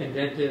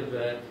inventive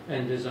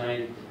and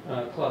designed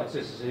clocks.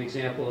 This is an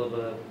example of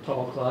a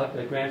tall clock,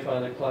 a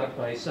grandfather clock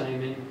by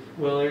Simon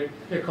Willard.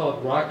 They're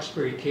called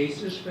Roxbury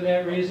cases for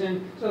that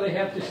reason. So they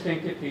have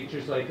distinctive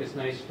features like this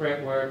nice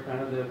fretwork, kind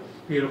of the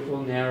beautiful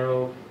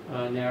narrow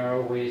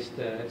waist,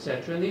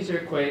 etc. And these are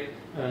quite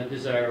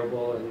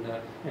desirable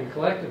and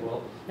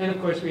collectible. And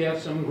of course, we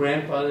have some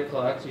grandfather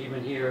clocks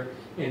even here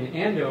in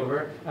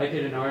Andover. I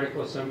did an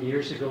article some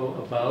years ago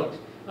about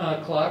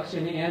clocks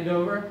in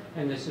Andover,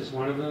 and this is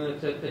one of them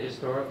that's at the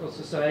Historical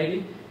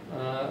Society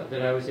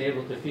that I was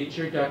able to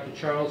feature. Dr.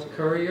 Charles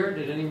Currier,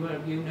 did anyone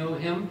of you know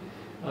him?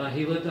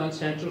 He lived on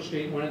Central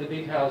Street, one of the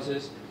big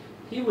houses.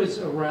 He was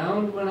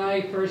around when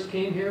I first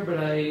came here, but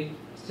I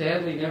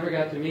sadly never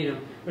got to meet him.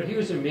 But he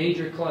was a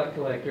major clock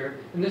collector,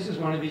 and this is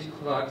one of these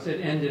clocks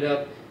that ended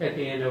up at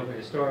the Andover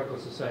Historical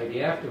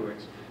Society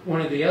afterwards.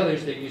 One of the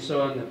others that you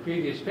saw in the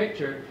previous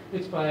picture,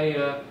 it's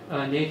by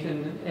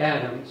Nathan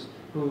Adams,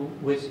 who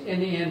was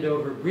in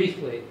Andover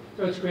briefly.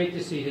 So it's great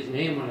to see his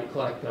name on a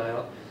clock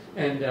dial.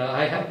 And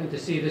I happened to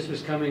see this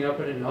was coming up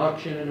at an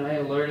auction, and I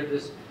alerted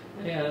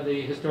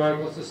the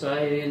Historical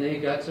Society, and they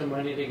got some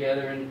money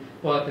together and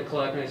bought the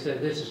clock. And I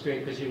said, this is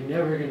great because you're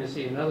never going to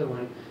see another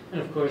one. And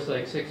of course,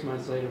 like 6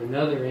 months later,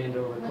 another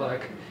Andover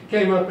clock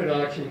came up at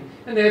auction,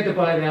 and they had to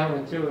buy that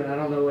one too. And I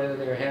don't know whether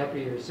they're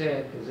happy or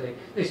sad because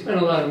they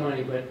spent a lot of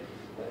money. But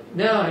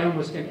now I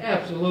almost can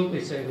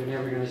absolutely say they're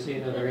never going to see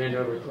another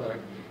Andover clock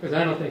because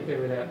I don't think there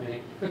were that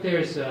many. But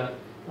there's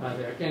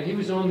there. And he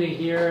was only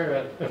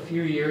here a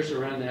few years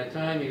around that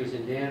time. He was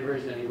in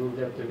Danvers, and he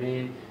moved up to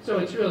Maine. So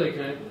it's really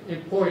kind of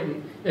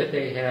important that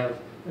they have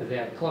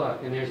that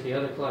clock. And there's the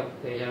other clock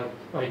that they have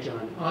by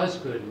John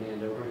Osgood in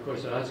Andover. Of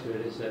course,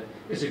 Osgood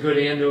is a good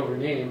Andover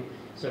name,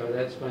 so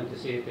that's fun to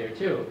see it there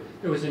too.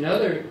 There was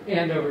another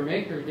Andover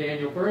maker,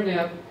 Daniel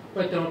Burnap,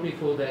 but don't be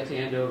fooled, that's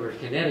Andover,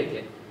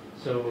 Connecticut.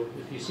 So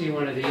if you see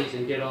one of these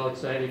and get all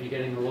excited you're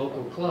getting a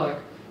local clock,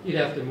 you'd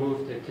have to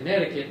move to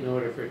Connecticut in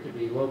order for it to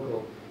be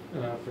local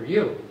for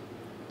you.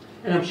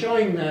 And I'm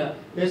showing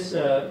this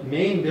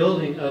main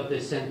building of the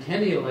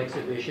Centennial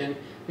Exhibition,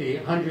 the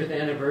 100th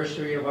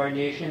anniversary of our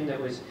nation that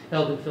was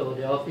held in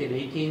Philadelphia in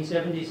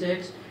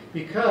 1876,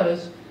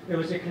 because there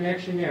was a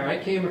connection there.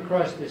 I came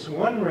across this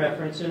one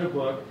reference in a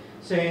book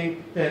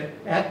saying that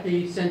at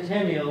the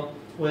Centennial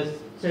was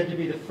said to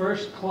be the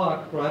first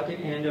clock brought to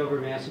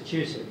Andover,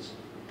 Massachusetts.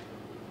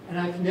 And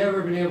I've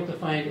never been able to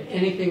find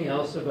anything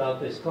else about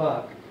this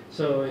clock.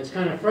 So it's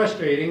kind of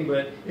frustrating,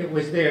 but it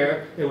was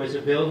there. There was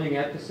a building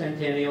at the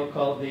Centennial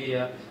called the,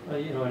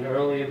 an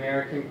early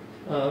American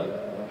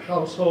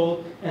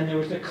household, and there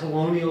was a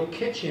colonial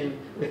kitchen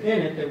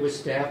within it that was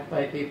staffed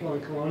by people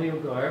in colonial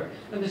garb.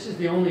 And this is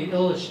the only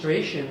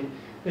illustration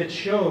that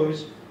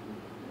shows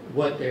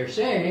what they're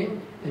saying,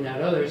 and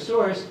that other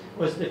source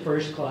was the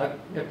first clock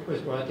that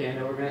was brought to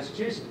Andover,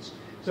 Massachusetts.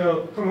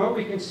 So from what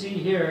we can see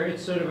here,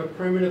 it's sort of a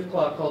primitive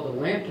clock called the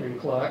lantern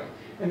clock.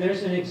 And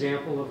there's an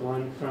example of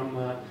one from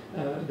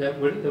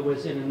that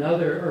was in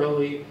another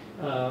early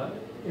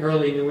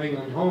New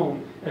England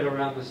home at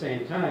around the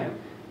same time.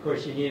 Of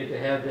course, you needed to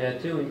have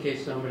that too in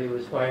case somebody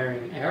was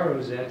firing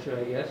arrows at you,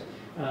 I guess.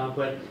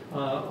 But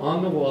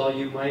on the wall,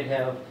 you might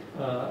have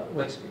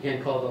what's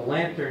again called a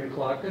lantern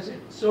clock, because it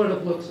sort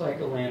of looks like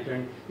a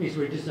lantern. These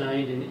were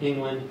designed in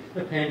England.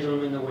 The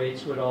pendulum and the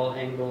weights would all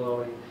hang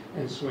below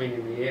and swing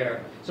in the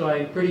air. So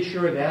I'm pretty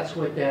sure that's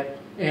what that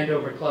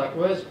Andover clock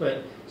was,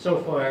 but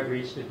so far I've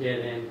reached a dead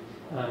end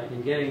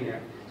in getting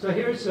there. So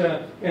here's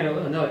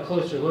another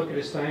closer look at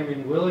a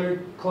Simon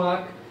Willard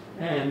clock,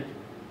 and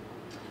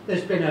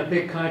there's been a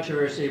big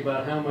controversy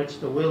about how much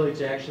the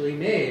Willards actually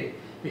made,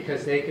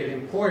 because they could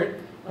import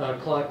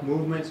clock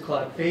movements,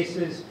 clock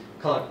faces,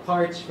 clock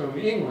parts from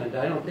England.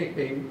 I don't think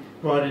they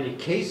brought any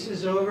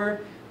cases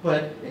over,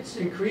 But it's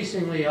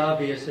increasingly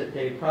obvious that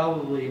they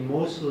probably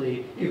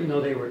mostly, even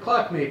though they were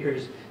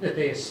clockmakers, that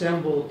they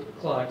assembled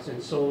clocks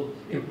and sold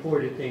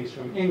imported things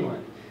from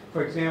England.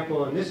 For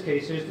example, in this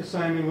case, here's the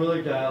Simon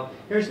Willard dial.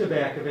 Here's the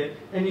back of it,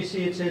 and you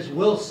see it says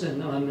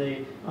Wilson on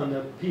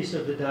the piece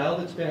of the dial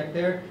that's back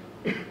there.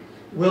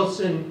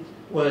 Wilson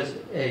was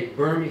a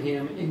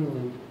Birmingham,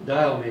 England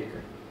dial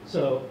maker.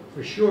 So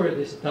for sure,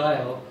 this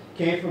dial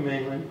came from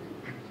England,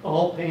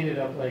 all painted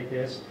up like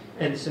this,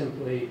 and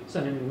simply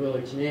Simon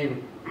Willard's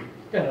name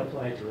got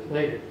applied to it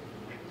later.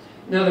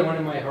 Another one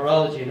of my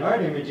horology and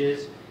art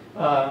images,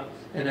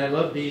 and I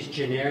love these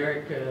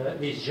generic,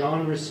 these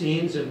genre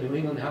scenes of New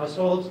England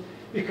households,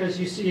 because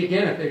you see,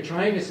 again, if they're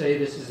trying to say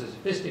this is a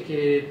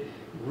sophisticated,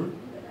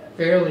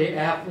 fairly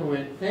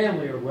affluent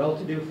family or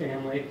well-to-do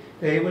family,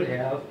 they would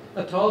have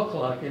a tall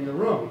clock in the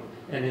room.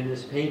 And in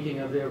this painting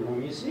of their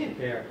room, you see it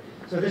there.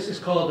 So this is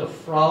called a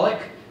frolic,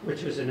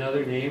 which was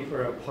another name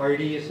for a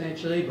party,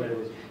 essentially, but it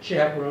was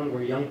chaperoned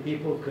where young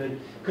people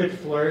could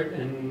flirt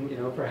and, you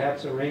know,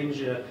 perhaps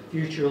arrange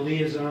future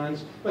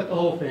liaisons, but the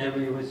whole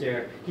family was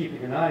there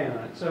keeping an eye on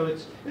it. So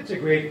it's a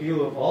great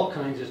view of all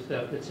kinds of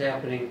stuff that's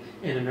happening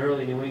in an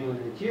early New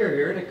England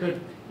interior, and it could,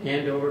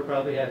 Andover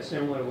probably had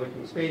similar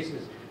looking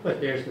spaces, but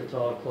there's the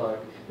tall clock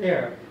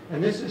there.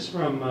 And this is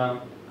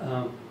from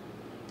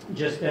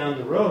just down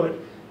the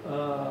road,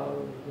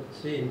 let's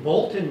see, in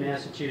Bolton,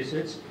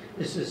 Massachusetts.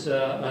 This is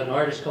an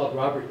artist called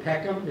Robert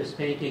Peckham. This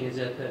painting is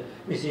at the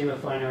Museum of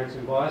Fine Arts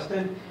in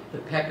Boston. The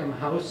Peckham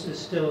house is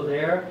still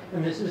there,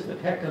 and this is the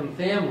Peckham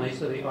family.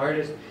 So the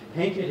artist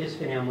painted his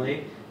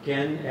family,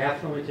 again,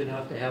 affluent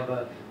enough to have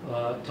a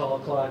tall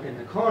clock in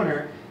the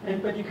corner.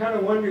 But you kind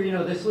of wonder, you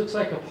know, this looks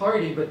like a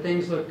party, but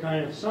things look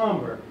kind of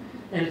somber.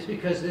 And it's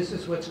because this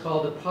is what's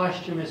called a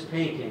posthumous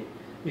painting,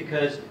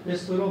 because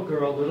this little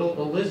girl, little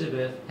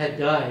Elizabeth, had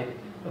died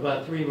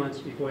about 3 months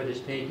before this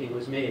painting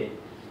was made.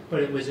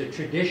 But it was a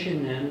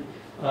tradition then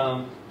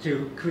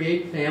to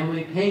create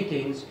family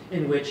paintings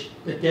in which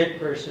the dead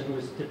person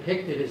was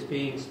depicted as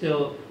being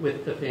still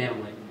with the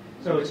family.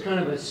 So it's kind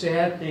of a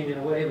sad thing in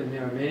a way, when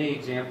there are many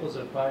examples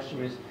of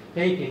posthumous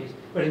paintings,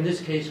 but in this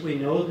case we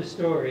know the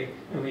story,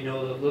 and we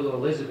know that little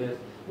Elizabeth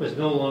was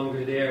no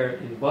longer there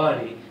in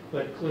body,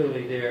 but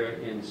clearly there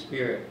in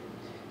spirit.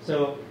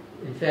 So,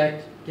 in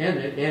fact, again,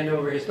 at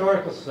Andover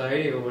Historical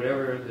Society, or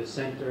whatever, the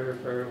center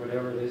for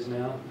whatever it is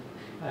now,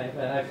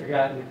 I've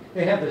forgotten,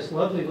 they have this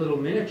lovely little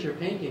miniature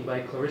painting by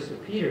Clarissa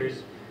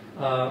Peters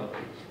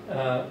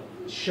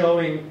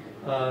showing,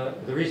 the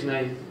reason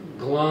I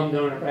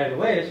glommed on it right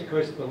away is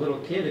because the little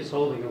kid is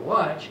holding a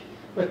watch,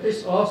 but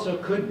this also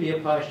could be a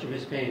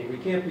posthumous painting. We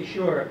can't be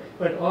sure,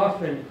 but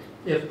often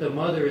if the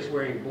mother is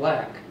wearing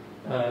black,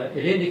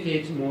 it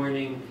indicates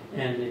mourning,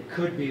 and it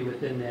could be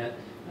within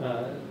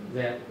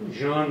that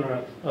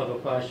genre of a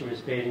posthumous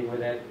painting where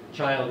that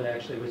child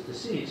actually was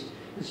deceased.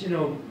 Because, you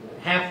know,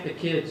 half the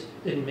kids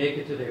didn't make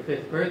it to their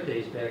 5th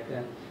birthdays back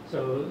then,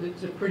 so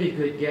it's a pretty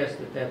good guess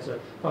that that's a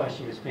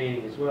posthumous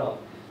painting as well.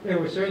 There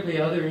were certainly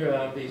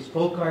other, these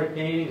folk art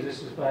paintings.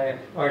 This is by an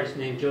artist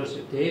named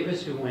Joseph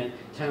Davis, who went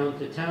town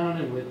to town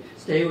and would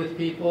stay with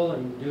people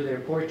and do their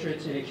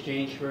portraits in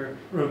exchange for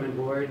room and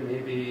board, and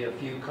maybe a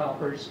few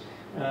coppers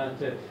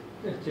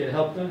to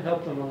help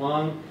them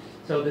along.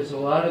 So there's a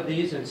lot of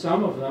these, and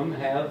some of them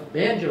have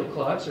banjo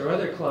clocks or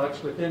other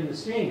clocks within the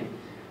scene.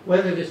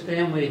 Whether this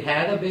family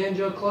had a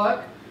banjo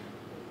clock,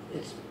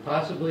 it's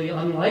possibly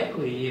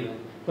unlikely even.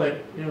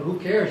 But, you know, who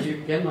cares?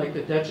 You can, like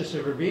the Duchess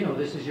of Urbino,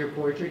 this is your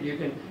portrait, you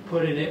can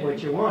put in it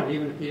what you want,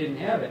 even if you didn't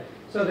have it.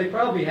 So they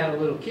probably had a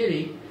little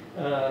kitty.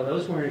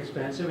 Those weren't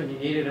expensive, and you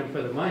needed them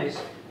for the mice.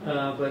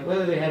 But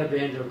whether they had a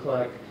banjo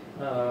clock,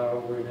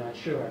 we're not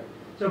sure.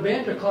 So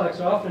banjo clocks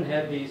often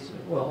had these,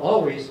 well,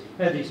 always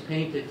had these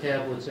painted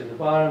tablets in the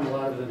bottom. A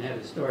lot of them had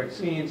historic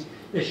scenes.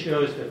 This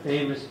shows the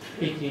famous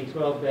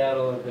 1812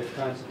 Battle of the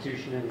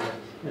Constitution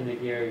and the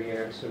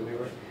Guerriere. So we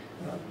were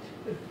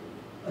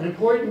an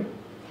important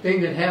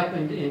thing that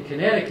happened in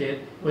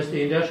Connecticut was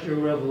the Industrial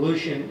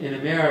Revolution in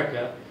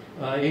America.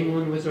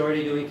 England was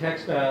already doing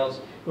textiles,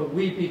 but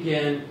we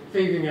began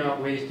figuring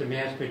out ways to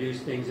mass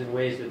produce things in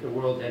ways that the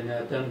world had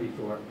not done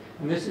before.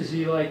 And this is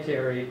Eli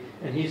Terry,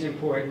 and he's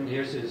important.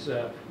 Here's his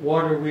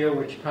water wheel,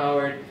 which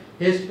powered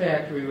his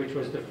factory, which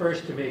was the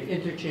first to make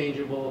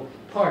interchangeable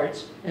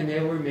parts, and they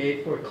were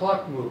made for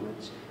clock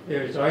movements.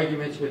 There's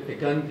arguments with the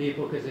gun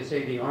people because they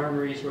say the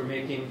armories were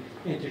making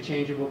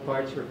interchangeable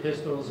parts for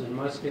pistols and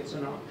muskets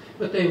and all,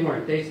 but they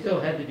weren't. They still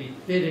had to be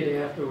fitted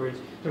afterwards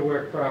to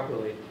work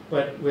properly.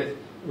 But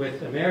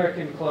with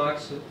American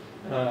clocks,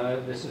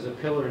 this is a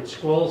pillar and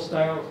scroll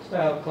style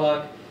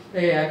clock.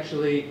 They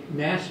actually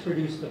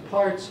mass-produced the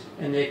parts,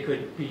 and they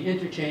could be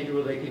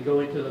interchangeable. They could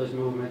go into those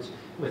movements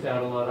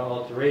without a lot of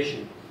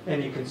alteration.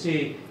 And you can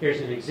see,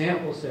 here's an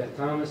example. Seth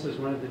Thomas is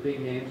one of the big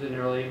names in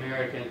early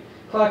American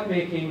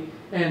clockmaking.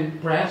 And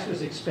brass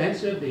was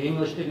expensive. The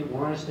English didn't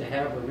want us to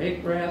have or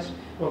make brass.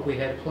 What we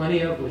had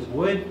plenty of was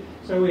wood.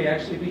 So we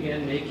actually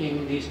began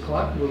making these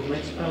clock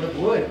movements out of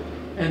wood.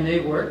 And they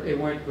worked. They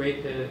weren't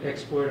great to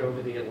export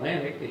over the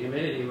Atlantic. The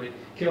humidity would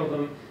kill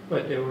them.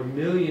 But there were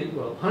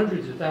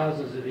hundreds of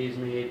thousands of these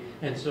made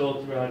and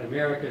sold throughout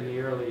America in the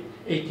early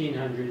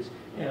 1800s,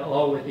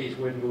 all with these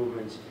wood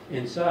movements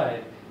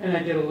inside. And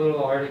I did a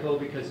little article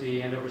because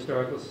the Andover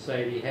Historical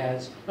Society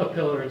has a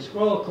pillar and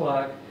scroll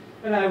clock,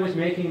 and I was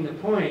making the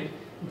point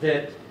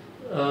that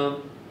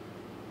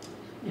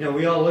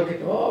we all look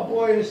at, oh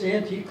boy, this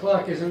antique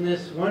clock, isn't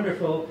this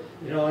wonderful?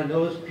 And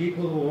those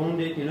people who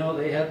owned it,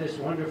 they had this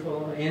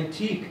wonderful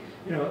antique.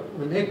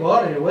 When they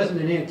bought it, it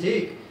wasn't an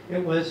antique,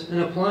 it was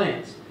an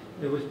appliance.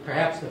 It was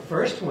perhaps the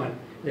first one.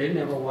 They didn't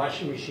have a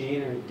washing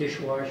machine or a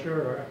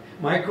dishwasher or a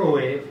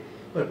microwave,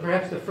 but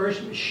perhaps the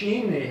first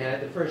machine they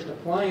had, the first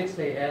appliance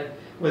they had,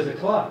 was a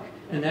clock.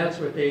 And that's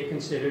what they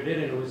considered it,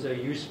 and it was a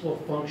useful,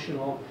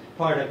 functional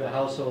part of the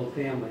household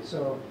family.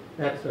 So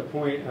that's the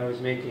point I was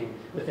making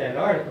with that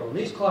article. And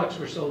these clocks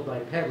were sold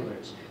by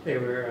peddlers. They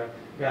were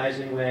guys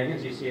in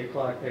wagons, you see a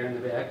clock there in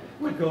the back,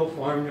 would go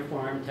farm to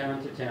farm,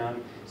 town to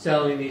town,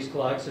 selling these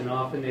clocks, and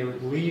often they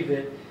would leave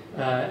it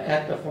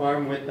at the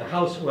farm with the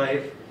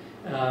housewife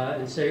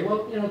and say,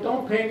 well,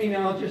 don't pay me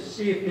now, just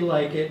see if you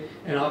like it,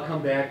 and I'll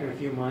come back in a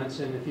few months,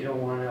 and if you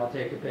don't want it, I'll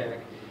take it back.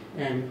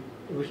 And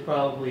it was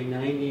probably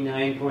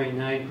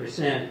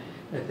 99.9%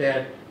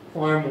 that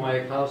farm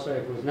wife,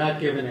 housewife, was not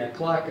giving that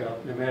clock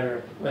up, no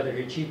matter whether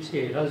her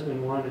cheapskate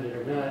husband wanted it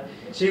or not.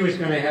 She was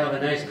going to have a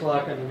nice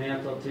clock on the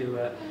mantle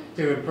to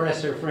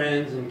impress her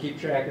friends and keep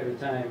track of the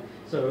time.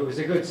 So it was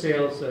a good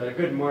sales,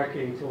 good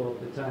marketing tool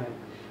at the time.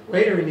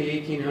 Later in the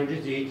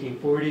 1800s, the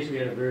 1840s, we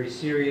had a very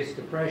serious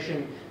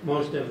depression.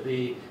 Most of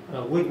the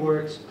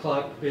woodworks,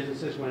 clock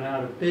businesses went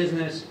out of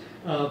business,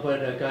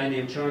 but a guy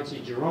named Chauncey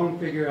Jerome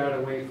figured out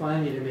a way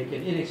finally to make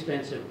an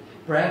inexpensive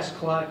brass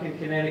clock in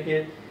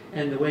Connecticut.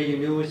 And the way you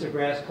knew it was a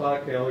brass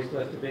clock, they always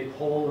left a big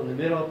hole in the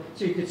middle,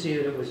 so you could see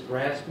that it was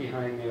brass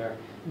behind there,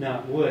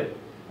 not wood.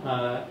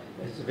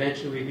 As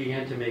eventually we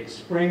began to make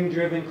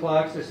spring-driven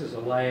clocks. This is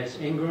Elias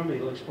Ingram. He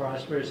looks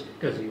prosperous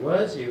because he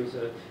was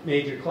a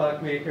major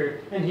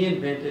clockmaker, and he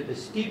invented the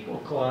steeple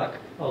clock,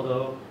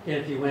 although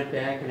if you went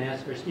back and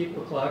asked for a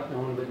steeple clock, no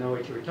one would know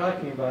what you were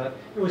talking about.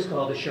 It was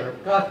called a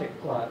sharp Gothic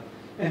clock.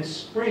 And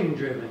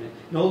spring-driven. It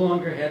no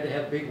longer had to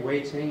have big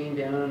weights hanging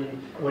down,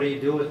 and what do you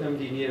do with them?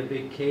 Do you need a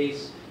big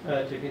case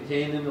to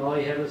contain them? All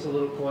you had was a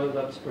little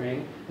coiled-up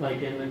spring,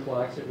 like in the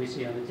clocks that we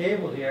see on the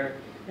table here,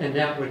 and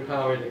that would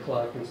power the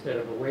clock instead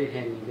of a weight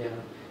hanging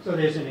down. So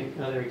there's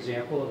another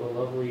example of a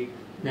lovely,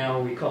 now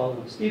we call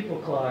them steeple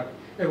clock,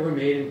 that were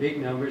made in big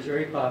numbers,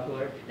 very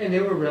popular, and they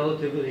were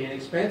relatively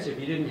inexpensive.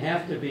 You didn't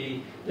have to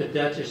be the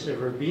Duchess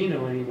of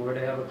Urbino anymore to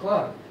have a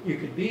clock. You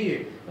could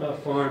be a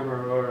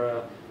farmer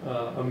or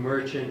a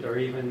merchant or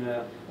even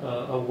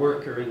a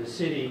worker in the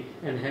city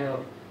and have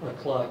a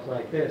clock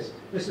like this.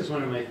 This is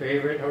one of my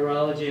favorite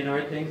horology and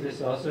art things. This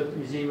is also at the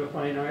Museum of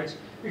Fine Arts,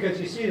 because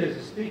you see there's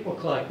a steeple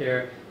clock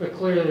there, but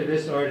clearly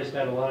this artist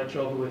had a lot of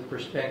trouble with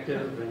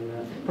perspective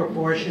and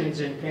proportions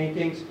in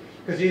paintings,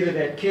 because either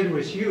that kid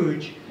was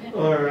huge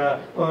or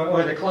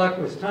the clock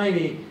was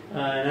tiny,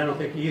 and I don't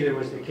think either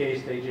was the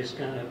case. They just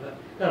kind of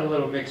got a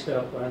little mixed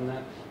up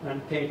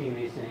on painting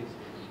these things.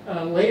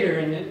 Later,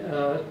 in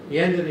the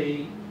end of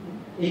the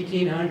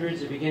 1800s,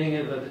 the beginning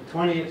of the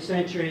 20th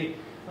century,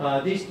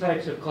 these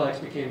types of clocks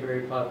became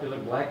very popular.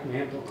 Black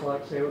mantle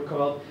clocks, they were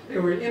called. They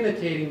were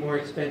imitating more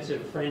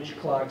expensive French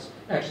clocks,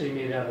 actually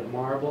made out of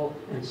marble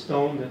and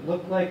stone that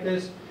looked like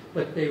this,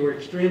 but they were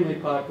extremely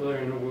popular,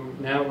 and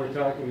now we're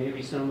talking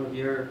maybe some of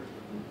your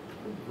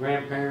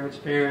grandparents,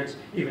 parents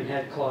even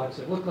had clocks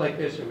that looked like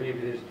this, or maybe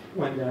there's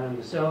one down in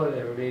the cellar.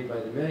 They were made by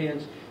the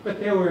millions, but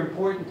they were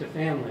important to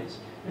families.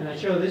 And I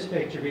show this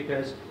picture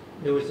because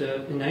there was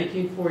in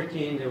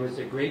 1914, there was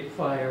a great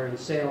fire in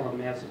Salem,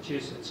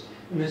 Massachusetts.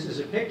 And this is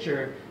a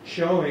picture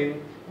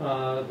showing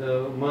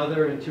the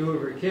mother and two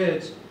of her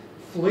kids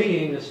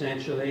fleeing,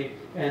 essentially,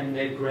 and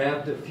they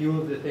grabbed a few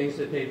of the things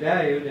that they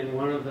valued, and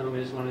one of them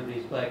is one of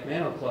these black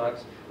mantle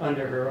clocks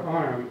under her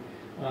arm.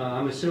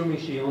 I'm assuming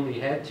she only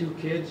had two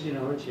kids,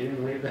 and she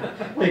didn't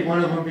leave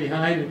one of them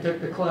behind and took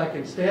the clock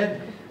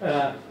instead.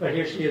 But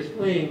here she is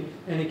fleeing.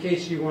 And in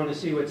case you want to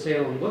see what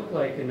Salem looked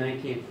like in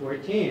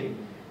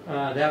 1914,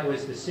 that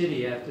was the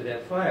city after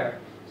that fire.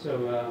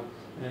 So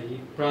you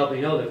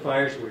probably know that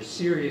fires were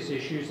serious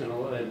issues, and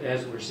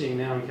as we're seeing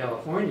now in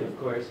California, of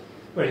course.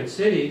 But in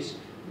cities,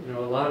 a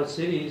lot of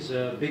cities,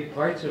 big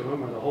parts of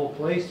them, or the whole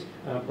place,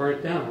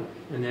 burnt down.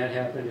 And that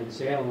happened in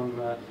Salem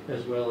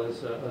as well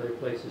as other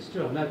places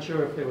too. I'm not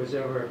sure if there was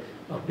ever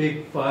a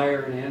big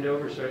fire in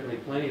Andover. Certainly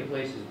plenty of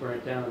places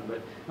burnt down,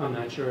 but I'm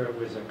not sure it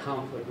was a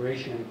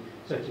conflagration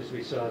such as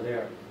we saw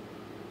there.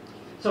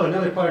 So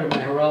another part of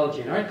my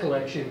horology and art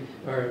collection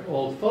are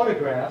old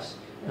photographs.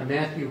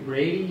 Matthew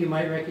Brady, you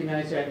might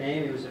recognize that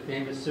name. He was a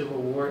famous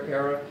Civil War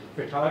era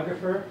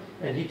photographer,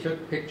 and he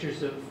took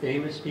pictures of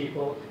famous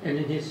people. And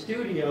in his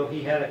studio,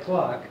 he had a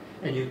clock,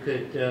 and you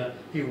could,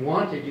 if you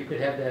wanted, you could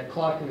have that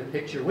clock in the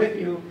picture with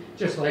you,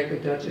 just like the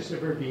Duchess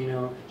of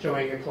Urbino,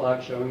 showing a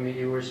clock, showing that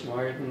you were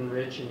smart and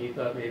rich, and you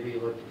thought maybe you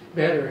looked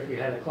better if you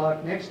had a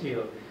clock next to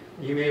you.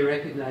 You may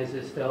recognize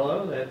this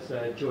fellow.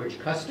 That's George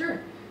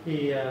Custer.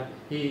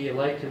 He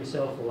liked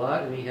himself a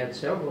lot, and he had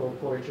several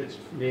portraits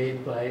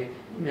made by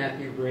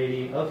Matthew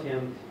Brady of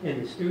him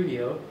in the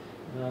studio.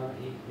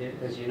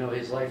 As you know,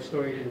 his life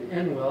story didn't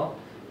end well,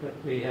 but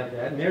we have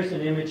that. And there's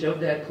an image of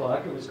that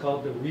clock. It was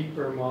called the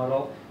Reaper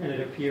model, and it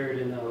appeared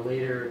in a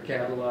later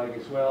catalog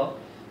as well.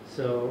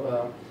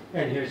 So,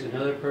 and here's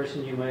another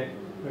person you might,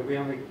 we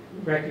only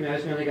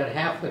recognize, we only got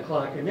half the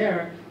clock in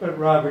there, but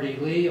Robert E.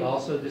 Lee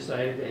also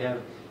decided to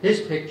have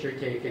his picture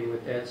taken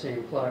with that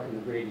same clock in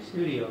the Brady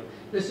studio.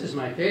 This is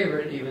my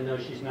favorite, even though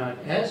she's not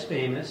as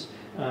famous.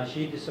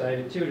 She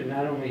decided, too, to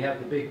not only have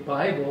the big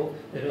Bible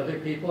that other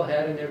people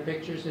had in their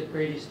pictures at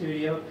Brady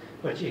Studio,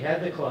 but she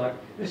had the clock.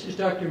 This is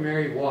Dr.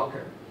 Mary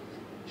Walker.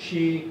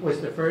 She was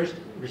the first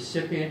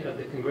recipient of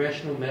the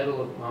Congressional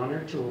Medal of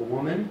Honor to a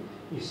woman.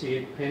 You see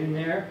it pinned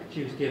there.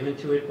 She was given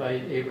to it by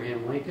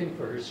Abraham Lincoln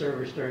for her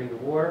service during the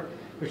war.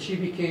 But she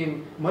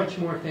became much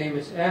more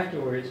famous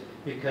afterwards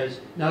because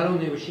not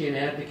only was she an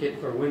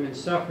advocate for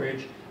women's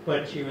suffrage,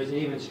 but she was an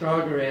even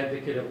stronger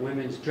advocate of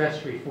women's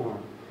dress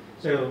reform.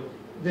 So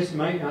this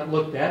might not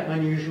look that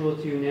unusual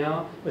to you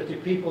now, but to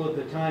people of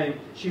the time,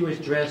 she was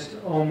dressed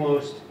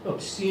almost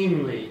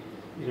obscenely.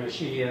 You know,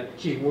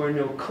 she wore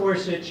no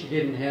corset. She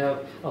didn't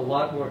have a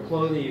lot more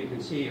clothing. You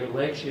can see her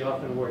legs. She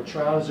often wore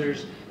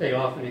trousers. They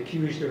often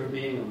accused her of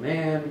being a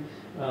man.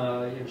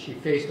 And she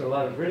faced a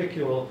lot of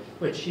ridicule,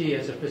 but she,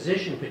 as a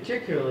physician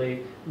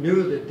particularly,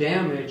 knew the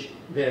damage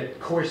that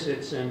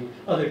corsets and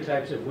other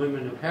types of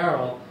women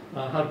apparel,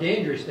 how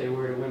dangerous they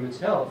were to women's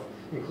health,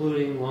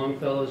 including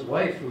Longfellow's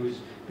wife, whose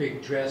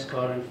big dress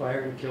caught on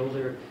fire and killed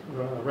her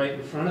right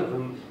in front of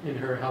him in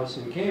her house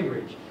in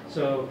Cambridge.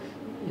 So,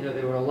 you know,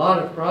 there were a lot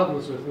of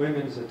problems with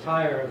women's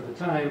attire of the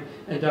time,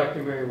 and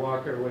Dr. Mary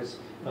Walker was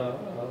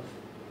a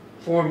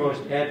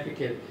foremost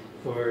advocate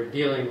for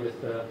dealing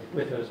with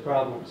those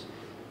problems.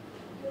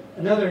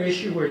 Another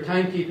issue where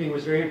timekeeping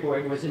was very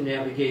important was in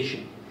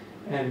navigation.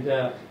 And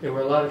there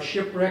were a lot of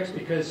shipwrecks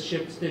because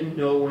ships didn't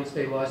know once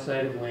they lost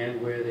sight of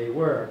land where they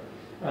were.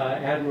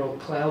 Admiral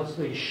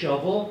Cloudsley's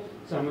Shovel,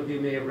 some of you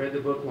may have read the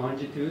book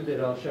Longitude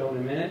that I'll show in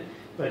a minute,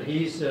 but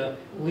he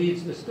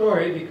leads the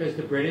story because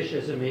the British,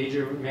 as a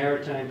major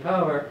maritime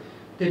power,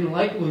 didn't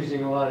like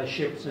losing a lot of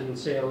ships and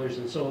sailors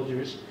and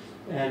soldiers.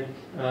 And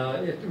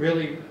it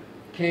really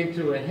came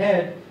to a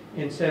head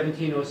in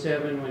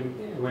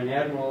 1707 when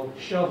Admiral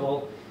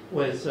Shovel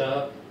was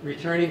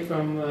returning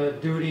from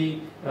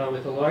duty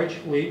with a large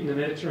fleet in the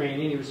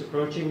Mediterranean. He was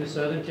approaching the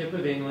southern tip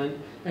of England,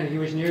 and he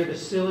was near the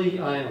Scilly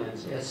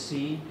Islands,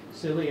 SC,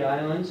 Scilly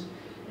Islands.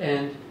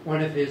 And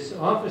one of his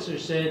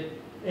officers said,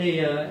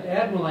 "Hey,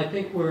 Admiral, I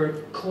think we're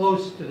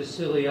close to the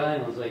Scilly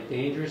Islands, like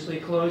dangerously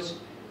close."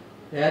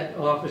 That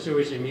officer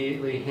was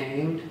immediately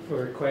hanged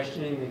for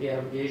questioning the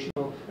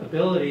navigational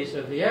abilities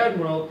of the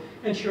Admiral,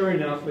 and sure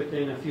enough,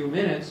 within a few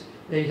minutes,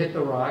 they hit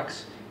the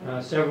rocks.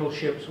 Several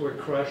ships were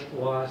crushed,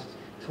 lost,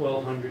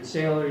 1,200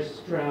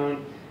 sailors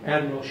drowned.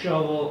 Admiral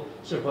Shovel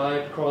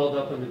survived, crawled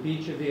up on the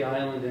beach of the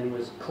island, and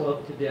was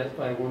clubbed to death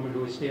by a woman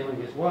who was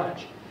stealing his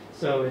watch.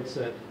 So it's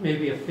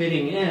maybe a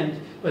fitting end,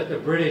 but the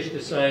British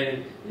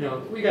decided, you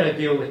know, we got to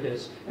deal with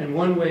this. And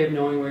one way of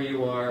knowing where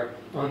you are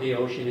on the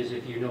ocean is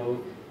if you know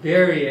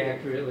very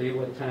accurately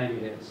what time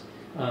it is.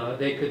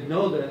 They could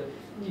know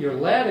your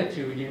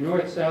latitude, your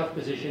north-south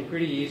position,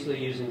 pretty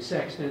easily using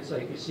sextants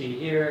like you see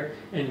here,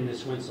 and in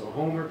this Winslow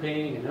Homer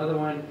painting, another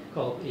one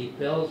called Eight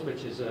Bells,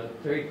 which is a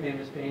very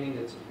famous painting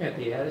that's at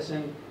the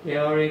Addison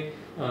Gallery.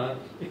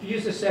 If you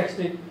use a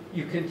sextant,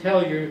 you can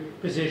tell your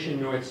position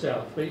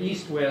north-south, but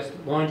east-west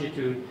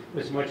longitude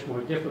was much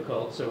more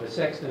difficult, so a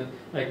sextant,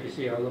 like you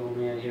see our little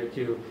man here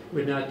too,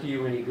 would not do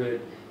you any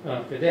good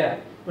for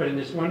that. But in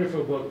this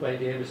wonderful book by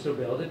David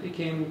Sobel that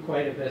became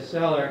quite a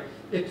bestseller,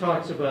 it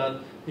talks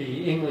about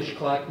the English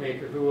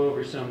clockmaker who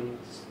over some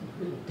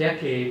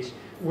decades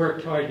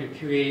worked hard to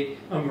create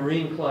a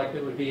marine clock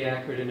that would be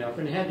accurate enough,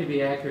 and it had to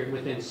be accurate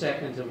within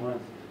seconds a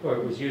month or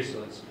it was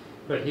useless.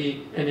 But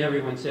and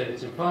everyone said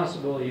it's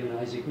impossible. Even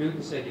Isaac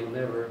Newton said you'll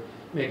never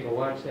make a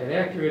watch that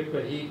accurate,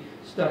 but he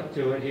stuck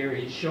to it. Here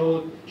he's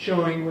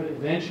showing what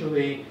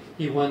eventually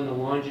he won the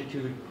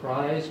Longitude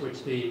Prize,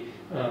 which the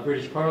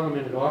British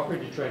Parliament had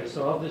offered to try to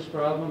solve this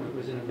problem. It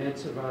was an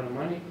immense amount of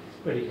money,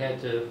 but he had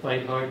to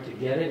fight hard to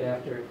get it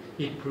after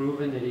he'd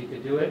proven that he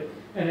could do it.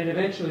 And then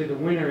eventually the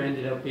winner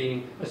ended up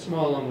being a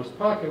small, almost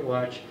pocket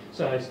watch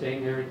size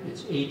thing. There,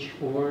 it's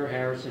H4,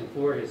 Harrison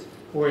 4, his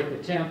fourth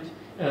attempt.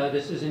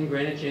 This is in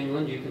Greenwich,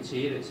 England. You can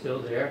see it. It's still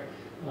there,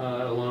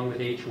 along with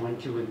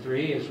H1, 2, and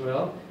 3 as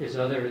well. His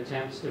other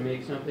attempts to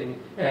make something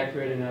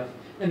accurate enough.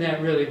 And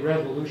that really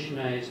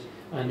revolutionized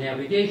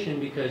navigation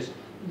because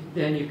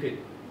then you could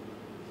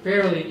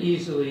fairly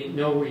easily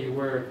know where you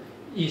were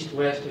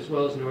east-west as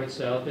well as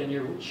north-south, and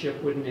your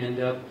ship wouldn't end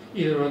up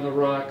either on the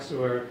rocks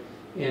or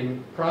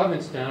in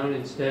Provincetown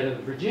instead of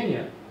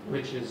Virginia,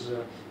 which is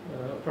a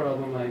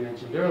problem I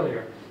mentioned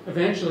earlier.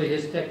 Eventually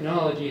his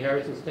technology,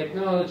 Harrison's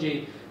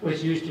technology,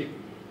 was used to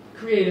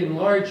create in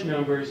large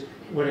numbers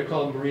what are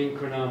called marine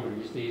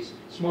chronometers, these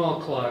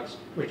small clocks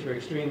which are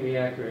extremely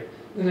accurate.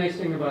 The nice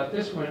thing about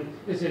this one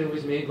is that it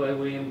was made by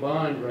William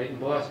Bond right in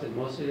Boston.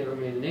 Mostly they were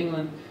made in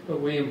England,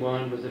 but William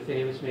Bond was a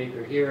famous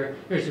maker here.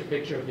 Here's a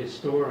picture of his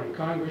store on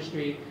Congress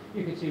Street.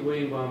 You can see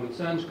William Bond and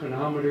Sons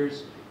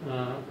chronometers.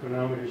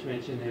 Chronometers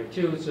mentioned there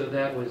too, so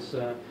that was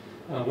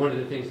one of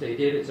the things they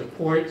did. It's a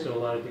port, so a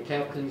lot of the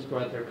captains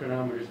brought their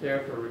chronometers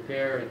there for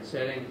repair and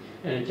setting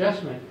and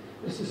adjustment.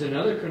 This is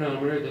another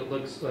chronometer that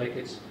looks like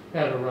it's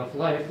had a rough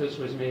life. This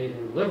was made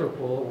in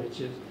Liverpool, which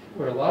is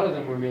where a lot of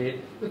them were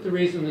made. But the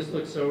reason this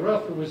looks so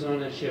rough, it was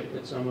on a ship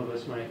that some of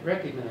us might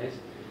recognize.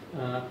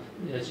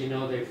 As you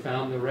know, they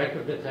found the wreck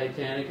of the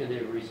Titanic, and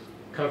they've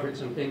recovered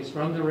some things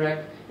from the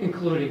wreck,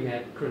 including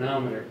that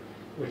chronometer,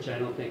 which I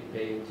don't think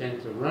they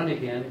intend to run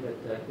again,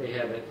 but they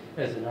have it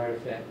as an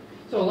artifact.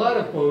 So a lot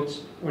of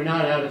boats were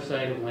not out of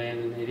sight of land,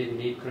 and they didn't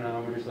need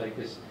chronometers like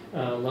this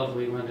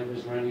lovely one that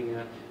was running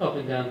up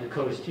and down the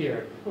coast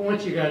here. But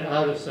once you got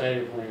out of sight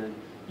of land,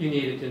 you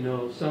needed to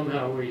know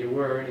somehow where you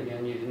were, and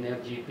again, you didn't have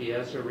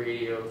GPS or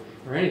radio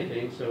or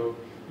anything, so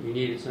you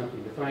needed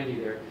something to find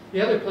you there.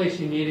 The other place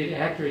you needed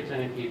accurate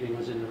timekeeping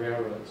was in the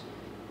railroads.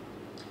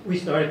 We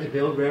started to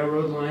build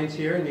railroad lines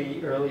here in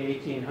the early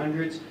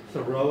 1800s.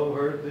 Thoreau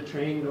heard the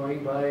train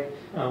going by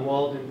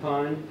Walden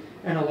Pond.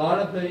 And a lot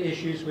of the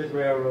issues with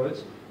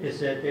railroads is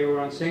that they were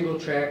on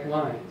single-track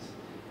lines.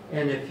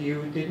 And if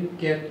you didn't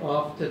get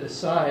off to the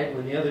side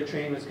when the other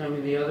train was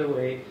coming the other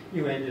way,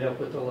 you ended up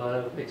with a lot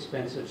of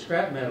expensive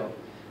scrap metal.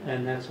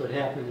 And that's what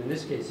happened in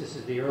this case. This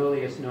is the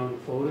earliest known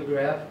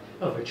photograph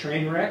of a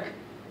train wreck.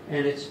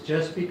 And it's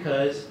just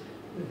because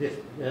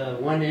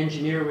one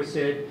engineer was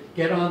said,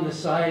 get on the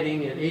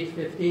siding at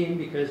 8:15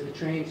 because the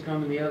train's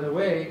coming the other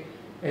way.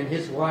 And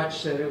his watch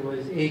said it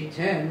was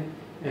 8:10.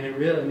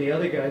 And the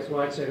other guy's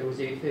watch said it was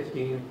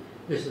 8:15.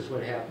 This is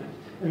what happened.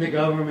 And the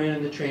government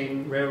and the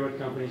train railroad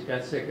companies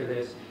got sick of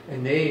this,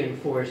 and they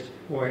enforced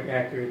more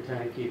accurate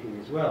timekeeping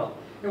as well.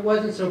 It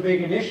wasn't so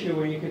big an issue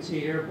when you can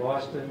see here,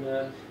 Boston,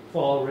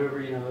 Fall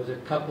River, you know, it was a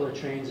couple of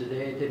trains a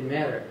day, it didn't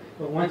matter.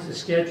 But once the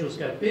schedules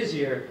got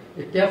busier,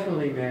 it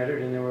definitely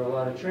mattered, and there were a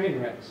lot of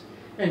train wrecks.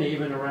 And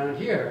even around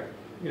here,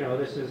 you know,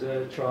 this is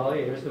a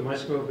trolley, there's the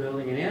Musgrove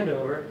Building in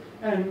Andover,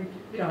 and,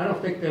 you know, I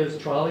don't think those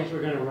trolleys were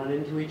going to run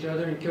into each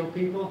other and kill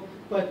people,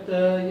 but,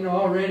 you know,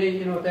 already,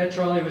 you know, if that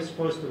trolley was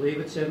supposed to leave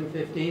at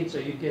 7:15, so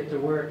you'd get to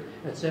work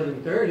at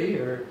 7:30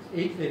 or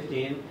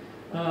 8:15,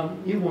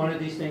 you wanted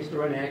these things to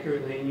run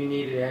accurately, and you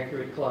needed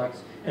accurate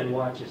clocks and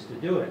watches to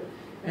do it.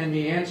 And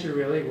the answer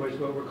really was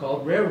what were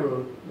called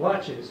railroad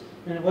watches.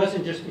 And it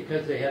wasn't just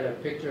because they had a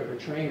picture of a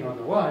train on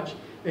the watch,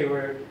 they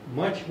were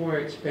much more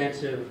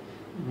expensive,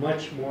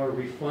 much more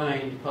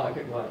refined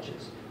pocket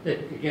watches that,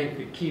 again,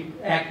 could keep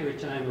accurate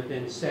time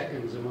within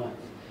seconds a month.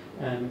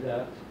 And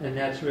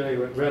that's really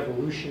what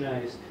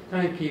revolutionized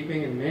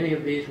timekeeping, and many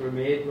of these were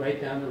made right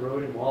down the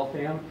road in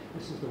Waltham.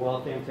 This is the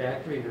Waltham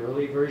factory, an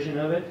early version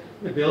of it.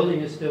 The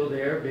building is still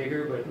there,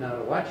 bigger, but not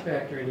a watch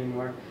factory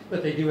anymore.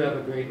 But they do have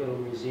a great little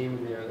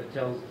museum there that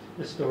tells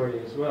the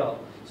story as well.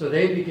 So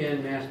they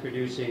began mass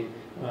producing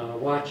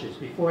watches.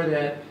 Before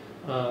that,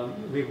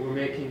 we were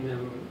making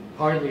them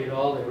hardly at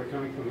all. They were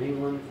coming from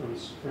England, from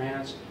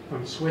France,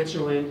 from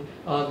Switzerland.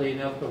 Oddly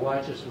enough, the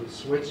watches from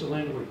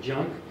Switzerland were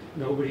junk.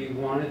 Nobody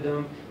wanted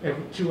them.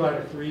 2 out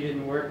of 3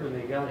 didn't work when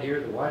they got here.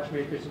 The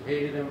watchmakers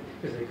hated them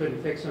because they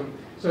couldn't fix them.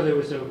 So there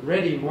was a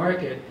ready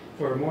market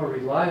for more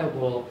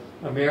reliable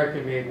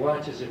American-made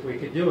watches if we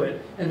could do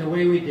it. And the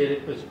way we did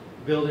it was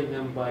building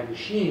them by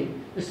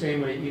machine, the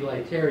same way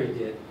Eli Terry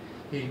did.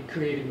 He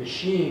created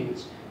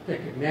machines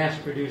that could mass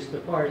produce the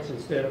parts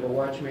instead of a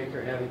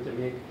watchmaker having to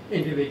make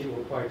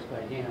individual parts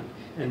by hand.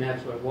 And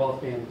that's what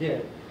Waltham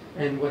did.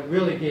 And what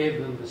really gave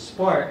them the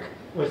spark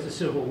was the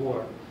Civil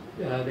War.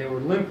 They were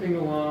limping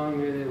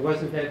along, it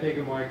wasn't that big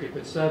a market,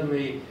 but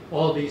suddenly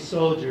all these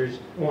soldiers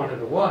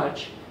wanted a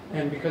watch,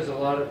 and because a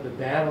lot of the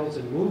battles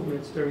and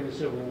movements during the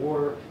Civil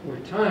War were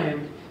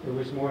timed, it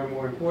was more and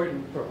more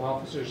important for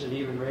officers and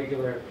even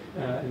regular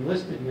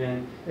enlisted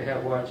men to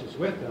have watches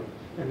with them.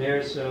 And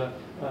there's, again,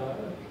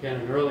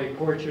 an early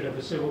portrait of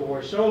a Civil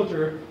War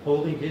soldier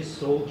holding his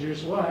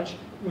soldier's watch,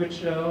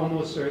 which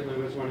almost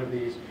certainly was one of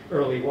these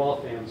early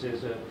Walthams.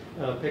 There's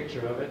a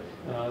picture of it,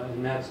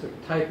 and that's the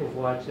type of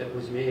watch that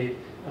was made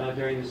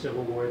during the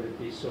Civil War that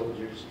these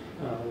soldiers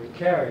would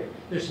carry.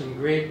 There's some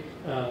great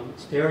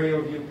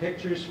stereo view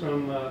pictures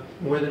from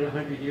more than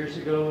 100 years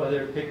ago,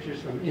 other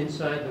pictures from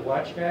inside the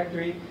watch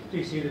factory. So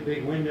you see the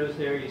big windows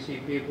there, you see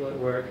people at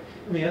work.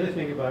 And the other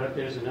thing about it,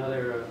 there's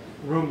another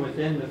room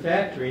within the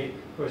factory.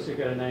 Of course, they've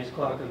got a nice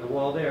clock on the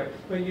wall there.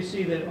 But you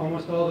see that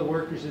almost all the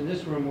workers in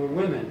this room were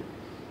women.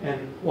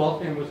 And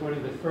Waltham was one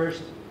of the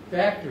first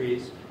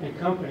factories and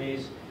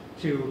companies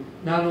to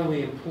not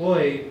only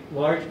employ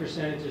large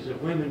percentages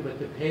of women, but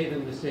to pay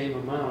them the same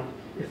amount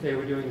if they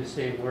were doing the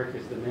same work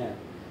as the men.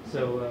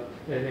 So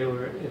they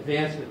were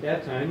advanced at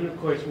that time. And of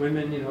course,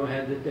 women, you know,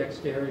 had the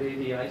dexterity,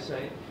 the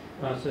eyesight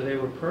So they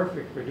were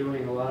perfect for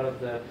doing a lot of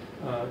the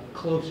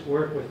close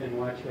work within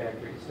watch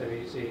factories. So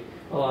you see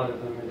a lot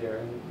of them are there.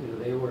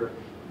 And they were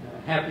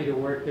happy to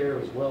work there.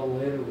 It was well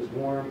lit, it was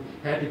warm,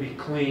 had to be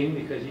clean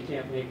because you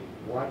can't make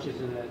watches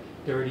in a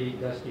dirty,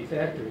 dusty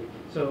factory.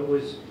 So it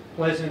was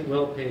pleasant,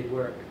 well-paid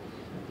work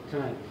at the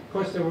time. Of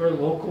course, there were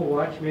local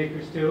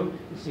watchmakers too.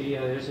 You see,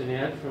 there's an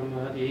ad from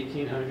the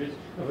 1800s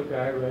of a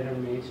guy right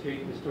on Main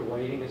Street, Mr.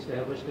 Whiting,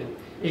 established in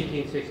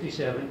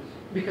 1867.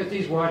 Because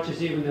these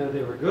watches, even though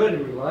they were good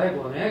and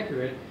reliable and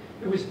accurate,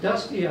 it was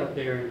dusty out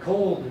there and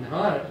cold and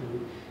hot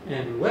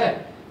and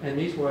wet. And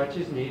these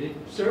watches needed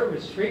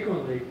service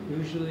frequently,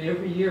 usually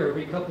every year,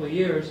 every couple of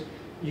years.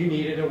 You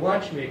needed a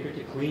watchmaker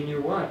to clean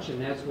your watch,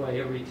 and that's why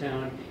every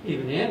town,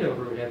 even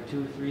Andover, would have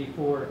 2, 3,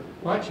 4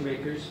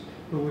 watchmakers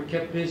who were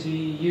kept busy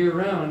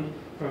year-round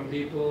from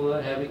people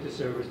having to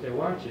service their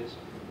watches.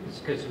 It's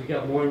because we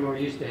got more and more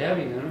used to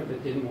having them. If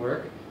it didn't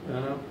work,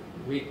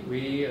 we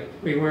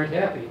weren't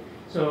happy.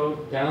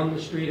 So down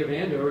the street of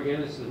Andover,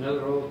 again, this is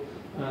another old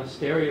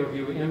stereo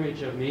view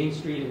image of Main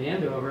Street in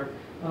Andover.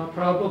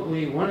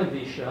 Probably one of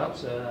these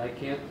shops, I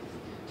can't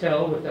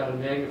tell without a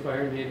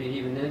magnifier, maybe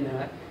even then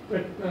not,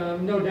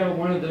 but no doubt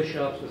one of those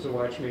shops was a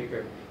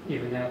watchmaker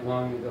even that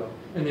long ago.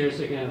 And there's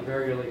again a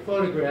very early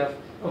photograph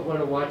of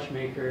what a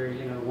watchmaker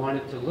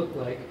wanted to look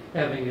like,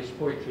 having his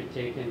portrait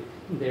taken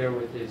there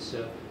with his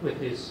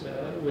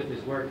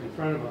work in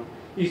front of him.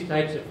 These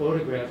types of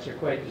photographs are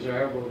quite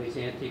desirable. These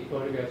antique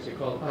photographs are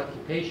called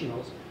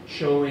occupationals,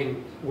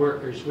 showing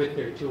workers with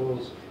their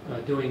tools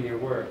doing their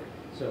work.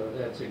 So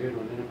that's a good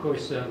one. And of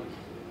course,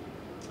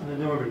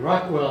 Norman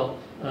Rockwell,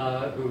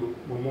 who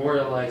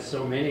memorialized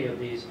so many of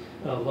these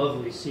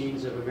lovely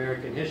scenes of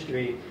American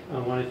history,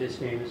 one of his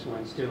famous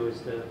ones too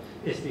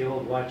is the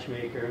old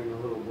watchmaker and the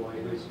little boy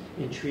who's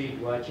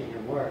intrigued watching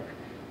him work.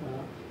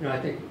 I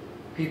think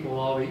people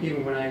always,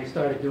 even when I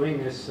started doing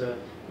this,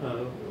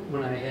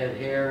 when I had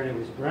hair and it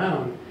was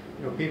brown,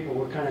 people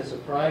were kind of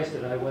surprised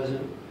that I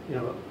wasn't,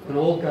 an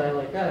old guy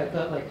like that. I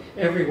thought like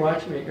every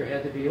watchmaker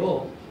had to be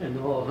old and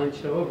all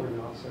hunched over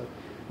and all. So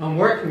I'm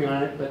working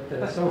on it,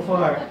 but so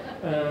far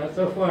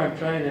I'm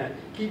trying to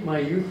keep my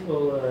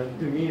youthful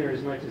demeanor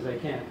as much as I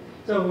can.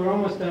 So we're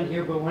almost done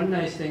here, but one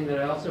nice thing that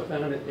I also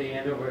found at the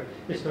Andover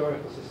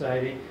Historical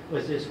Society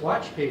was this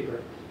watch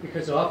paper,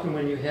 because often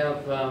when you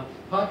have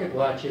pocket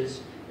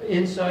watches,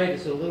 inside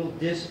is a little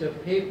disc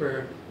of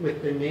paper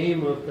with the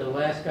name of the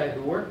last guy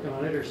who worked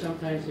on it, or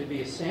sometimes there'd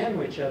be a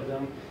sandwich of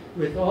them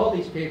with all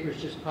these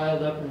papers just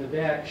piled up in the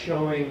back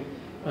showing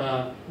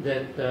who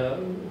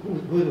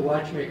the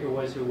watchmaker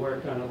was who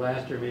worked on it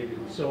last, or maybe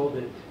who sold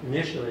it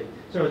initially.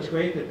 So it's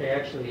great that they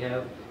actually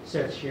have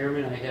Seth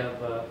Shearman. I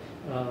have,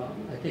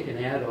 I think,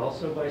 an ad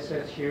also by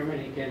Seth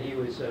Shearman. Again, he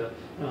was the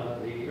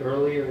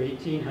earlier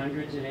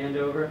 1800s in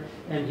Andover,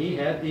 and he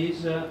had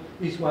these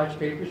watch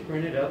papers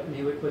printed up, and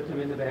he would put them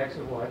in the backs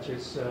of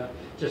watches,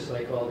 just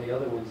like all the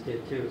other ones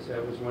did too. So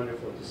it was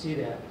wonderful to see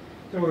that.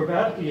 So we're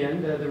about at the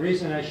end. The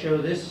reason I show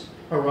this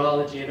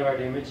horology and art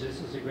image,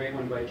 this is a great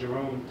one by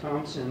Jerome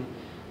Thompson,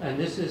 and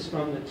this is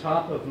from the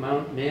top of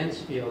Mount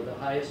Mansfield, the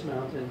highest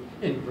mountain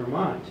in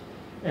Vermont.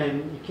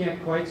 And you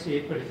can't quite see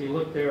it, but if you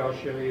look there, I'll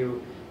show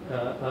you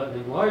an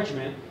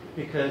enlargement,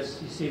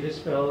 because you see this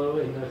fellow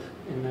in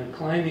the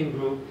climbing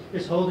group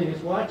is holding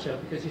his watch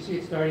up, because you see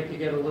it's starting to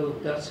get a little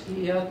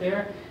dusky out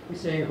there. He's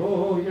saying,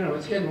 oh,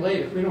 it's getting late.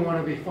 If we don't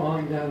want to be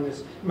falling down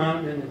this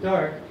mountain in the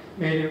dark,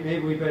 maybe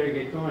we better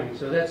get going.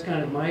 So that's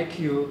kind of my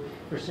cue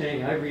for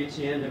saying I've reached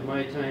the end of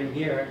my time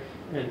here.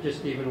 And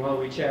just even while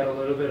we chat a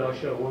little bit, I'll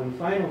show one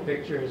final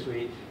picture as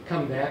we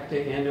come back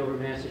to Andover,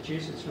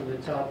 Massachusetts from the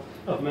top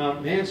of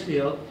Mount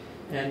Mansfield,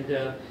 and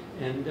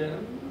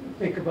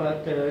think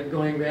about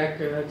going back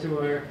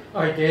to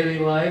our daily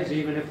lives,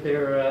 even if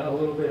they're a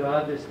little bit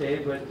odd this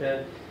day, but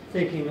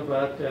thinking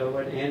about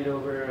what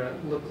Andover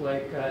looked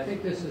like. I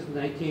think this is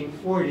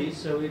 1940,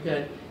 so we've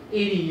got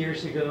 80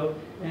 years ago,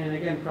 and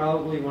again,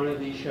 probably one of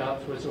these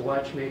shops was a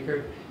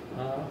watchmaker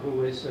who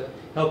was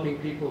helping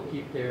people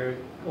keep their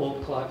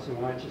old clocks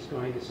and watches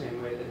going the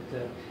same way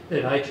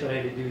that I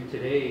try to do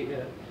today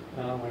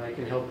when I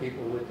can help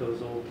people with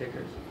those old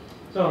tickers.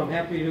 So I'm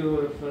happy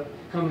to have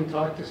come and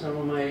talked to some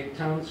of my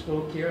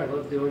townsfolk here. I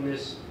love doing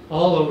this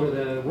all over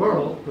the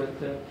world, but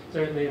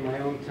certainly in my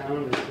own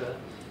town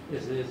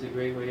is a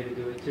great way to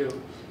do it too.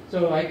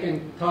 So I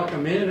can talk a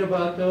minute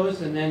about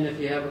those, and then if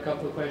you have a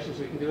couple of questions,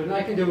 we can do it. And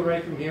I can do it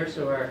right from here,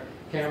 so our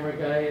camera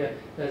guy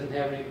doesn't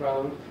have any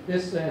problem.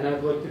 This, and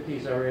I've looked at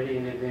these already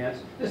in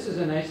advance, this is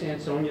a nice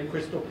Ansonia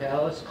Crystal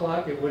Palace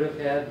clock. It would have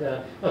had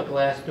a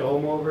glass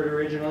dome over it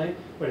originally,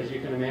 but as you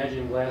can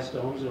imagine, glass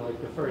domes are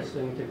like the first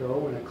thing to go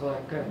when a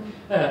clock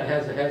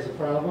has a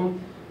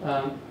problem.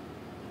 Yeah,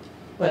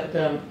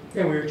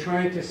 we were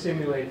trying to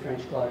simulate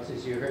French clocks,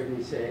 as you heard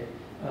me say.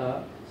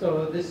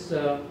 So this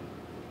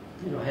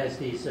has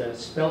these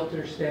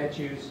spelter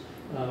statues,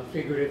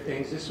 figurative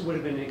things. This would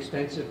have been an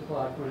expensive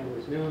clock when it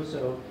was new,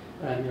 so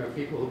there are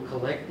people who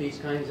collect these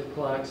kinds of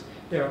clocks.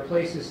 There are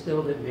places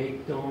still that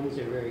make domes.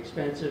 They're very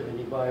expensive, and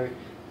you buy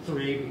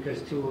 3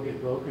 because 2 will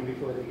get broken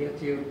before they get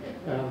to you.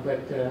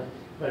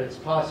 but it's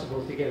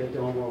possible to get a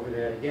dome over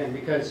that again,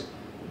 because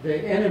the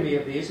enemy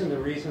of these, and the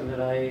reason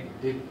that I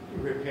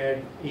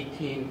repaired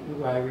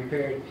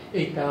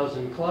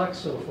 8,000 clocks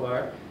so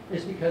far,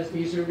 is because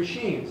these are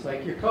machines,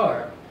 like your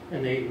car,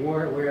 and they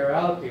wear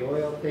out, the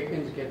oil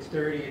thickens, gets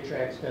dirty,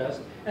 attracts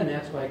dust, and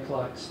that's why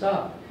clocks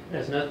stop. It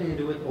has nothing to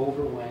do with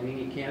overwinding.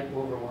 You can't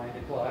overwind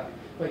a clock,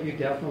 but you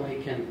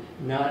definitely can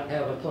not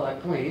have a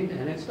clock cleaned,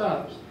 and it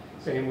stops.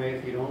 Same way,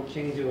 if you don't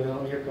change oil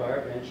in your car,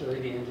 eventually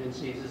the engine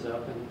seizes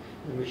up and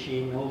the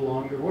machine no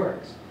longer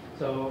works.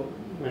 So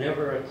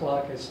whenever a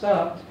clock has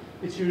stopped,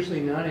 it's usually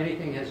not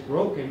anything has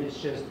broken,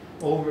 it's just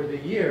over the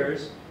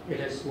years, it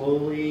has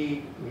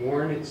slowly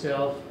worn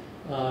itself,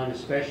 and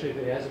especially if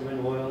it hasn't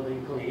been oiled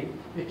and cleaned,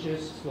 it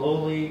just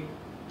slowly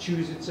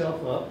chews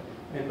itself up,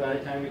 and by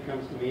the time it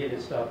comes to me, it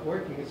has stopped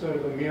working. It's sort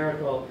of a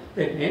miracle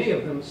that any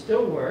of them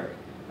still work,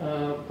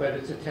 but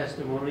it's a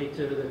testimony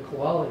to the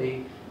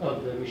quality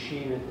of the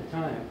machine at the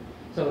time.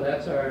 So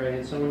that's our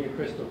Ansonia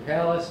Crystal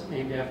Palace,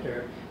 named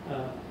after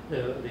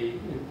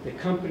the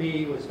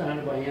company was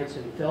founded by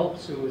Anson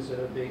Phelps, who was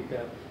a big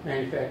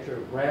manufacturer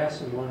of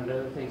brass and wanted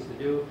other things to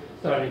do.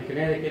 Started in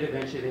Connecticut.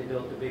 Eventually they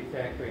built a big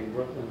factory in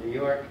Brooklyn, New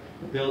York.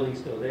 The building's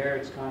still there.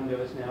 It's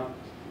condos now.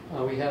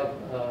 We have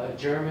a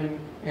German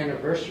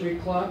anniversary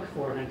clock,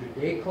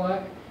 400-day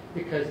clock,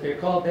 because they're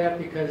called that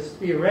because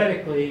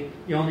theoretically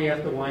you only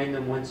have to wind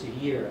them once a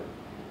year.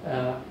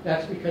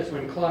 That's because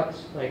when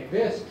clocks like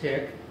this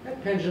tick,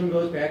 that pendulum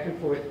goes back and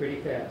forth pretty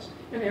fast.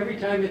 And every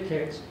time it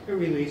ticks, it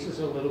releases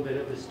a little bit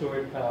of the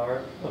stored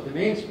power of the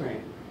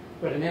mainspring.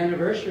 But an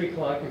anniversary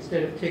clock,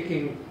 instead of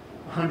ticking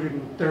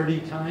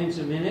 130 times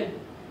a minute,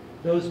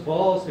 those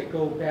balls that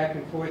go back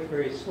and forth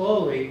very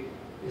slowly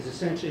is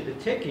essentially the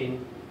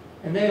ticking,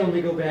 and they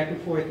only go back and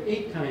forth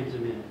 8 times a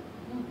minute.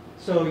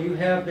 So you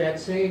have that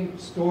same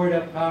stored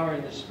up power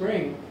in the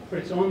spring, but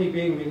it's only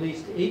being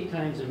released 8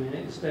 times a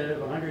minute instead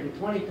of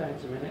 120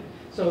 times a minute,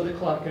 so the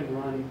clock can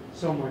run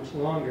so much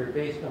longer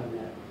based on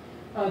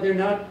that. They're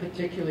not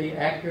particularly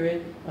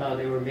accurate.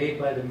 They were made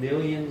by the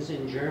millions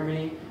in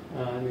Germany,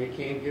 and they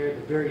came here.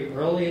 The very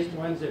earliest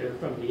ones that are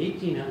from the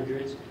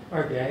 1800s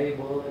are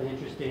valuable and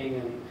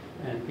interesting,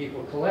 and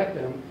people collect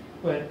them.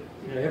 But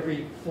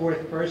every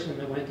 4th person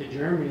that went to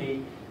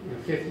Germany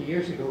 50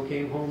 years ago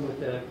came home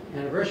with an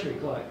anniversary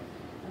clock.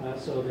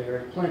 So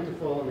they're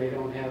plentiful and they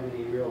don't have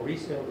any real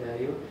resale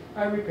value.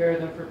 I repair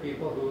them for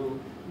people who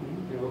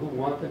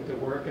want them to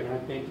work and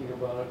aren't thinking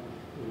about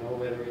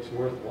whether it's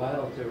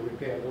worthwhile to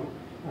repair them.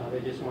 They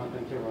just want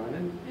them to run,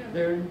 and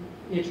they're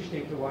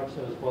interesting to watch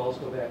those balls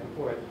go back and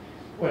forth.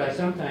 What I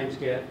sometimes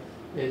get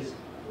is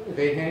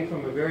they hang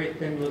from a very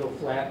thin little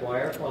flat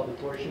wire called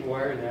the torsion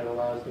wire, and that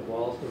allows the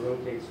balls to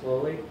rotate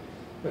slowly.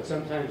 But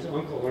sometimes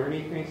Uncle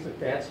Ernie thinks that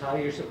that's how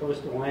you're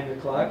supposed to wind the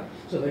clock.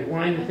 So they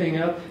wind the thing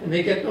up, and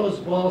they get those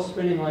balls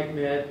spinning like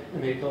mad,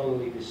 and they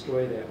totally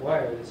destroy that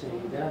wire that's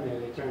hanging down there.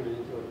 They turn it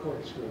into a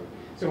corkscrew.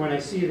 So when I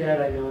see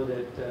that, I know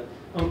that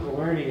Uncle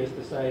Ernie has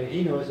decided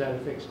he knows how to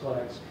fix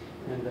clocks,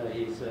 and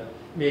he's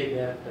made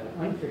that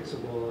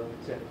unfixable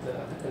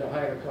at a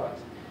higher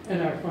cost.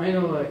 And our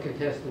final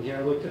contestant here,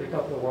 I looked at a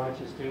couple of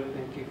watches too,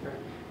 thank you for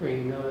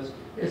bringing those,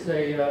 is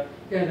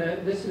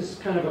this is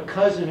kind of a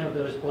cousin of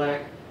those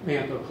black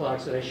mantle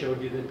clocks that I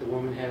showed you that the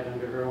woman had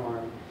under her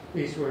arm.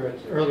 These were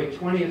early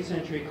 20th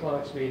century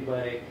clocks made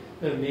by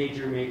the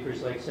major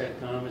makers like Seth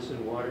Thomas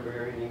and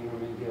Waterbury and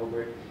Ingram and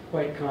Gilbert.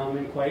 Quite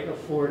common, quite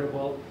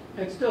affordable.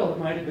 And still, it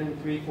might have been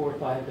 $3, $4,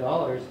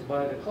 $5 to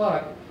buy the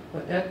clock,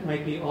 but that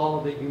might be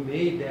all that you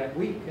made that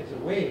week as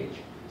a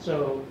wage.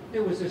 So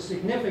it was a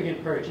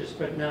significant purchase,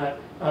 but not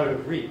out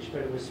of reach,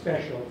 but it was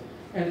special.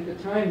 And at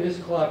the time this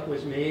clock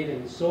was made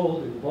and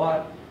sold and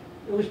bought,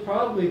 it was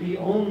probably the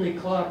only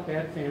clock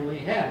that family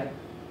had,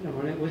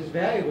 and it was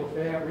valuable for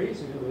that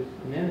reason.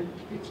 And then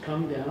it's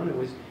come down. It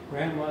was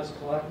Grandma's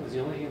clock was the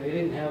only thing. They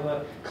didn't have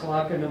a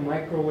clock in the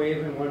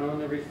microwave and one on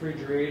the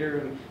refrigerator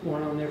and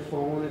one on their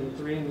phone and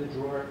 3 in the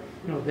drawer.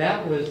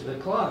 That was the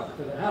clock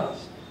for the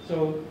house.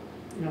 So,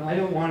 I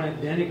don't want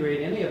to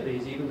denigrate any of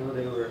these, even though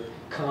they were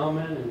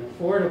common and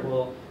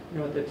affordable.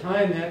 At the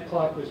time that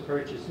clock was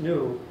purchased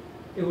new,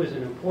 it was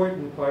an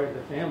important part of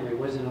the family. It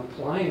was an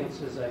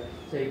appliance, as I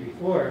say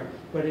before,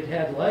 but it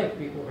had life.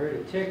 People heard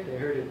it tick, they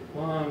heard it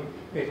bong,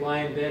 they'd lie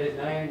in bed at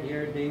night and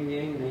hear ding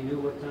ding, and they knew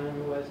what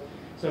time it was.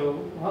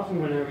 So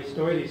often when I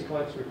restore these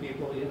clocks for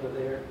people,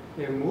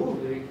 they're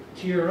moved, they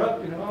tear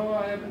up, oh,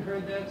 I haven't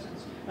heard that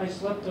since I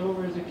slept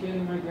over as a kid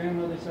in my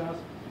grandmother's house.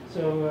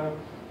 So,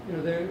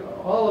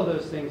 all of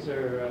those things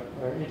are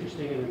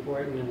interesting and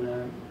important,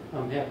 and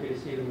I'm happy to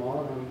see them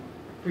all, and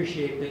I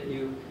appreciate that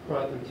you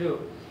brought them too.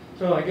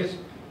 So I guess,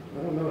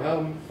 I don't know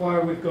how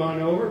far we've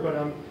gone over, but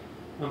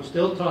I'm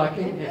still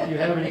talking. If you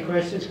have any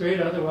questions,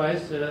 great.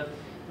 Otherwise,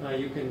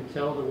 you can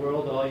tell the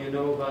world all you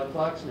know about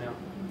clocks now.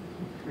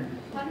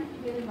 How did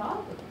you get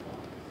involved with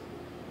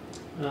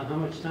clocks? How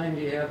much time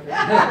do you have?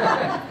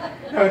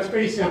 No, it's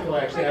pretty simple,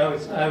 actually.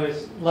 I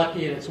was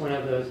lucky, and it's one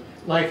of those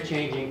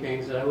life-changing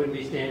things that I wouldn't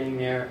be standing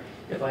there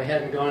if I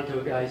hadn't gone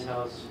to a guy's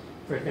house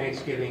for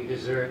Thanksgiving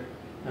dessert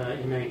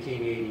in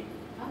 1980.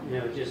 You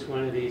know, just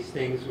one of these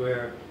things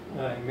where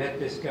I met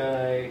this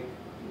guy,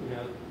 you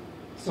know,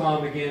 saw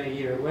him again a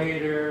year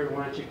later.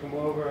 Why don't you come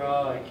over?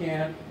 Oh, I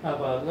can't. How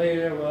about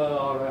later? Well,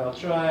 all right, I'll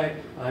try.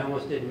 I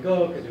almost didn't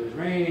go because it was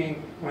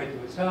raining. Went to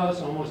his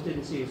house. Almost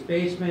didn't see his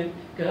basement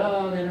because,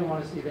 oh, they didn't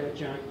want to see that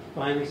junk.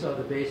 Finally saw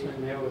the basement,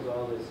 and there was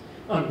all this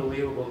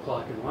unbelievable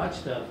clock and watch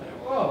stuff.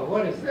 And, whoa,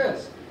 what is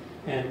this?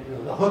 And you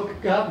know, the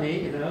hook got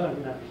me, you know,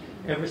 and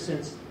ever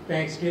since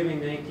Thanksgiving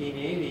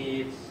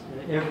 1980, it's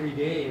every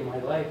day in my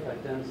life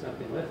I've done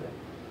something with it.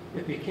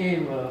 It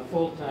became a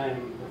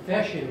full-time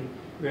profession,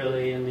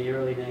 really, in the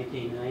early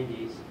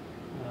 1990s,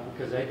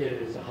 because I did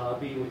it as a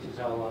hobby, which is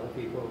how a lot of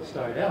people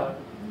start out.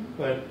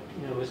 But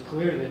you know, it was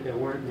clear that there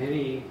weren't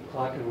many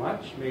clock and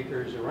watch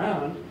makers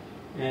around,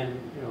 and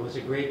you know, it was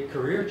a great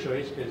career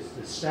choice because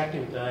the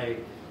second I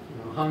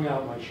hung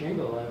out my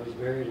shingle, I was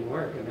buried in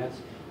work, and that's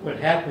what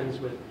happens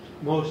with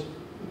most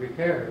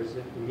repairs.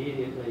 That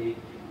immediately,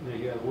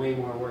 you have way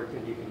more work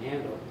than you can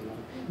handle.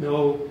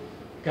 No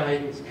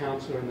guidance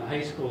counselor in the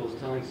high school is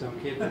telling some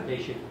kid that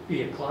they should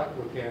be a clock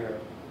repairer,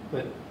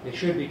 but they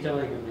should be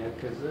telling them that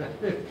because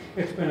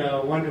it's been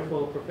a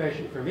wonderful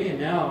profession for me. And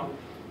now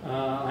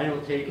I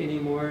don't take any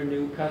more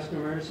new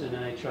customers, and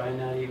I try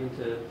not even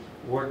to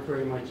work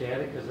very much at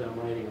it because I'm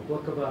writing a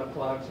book about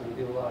clocks and I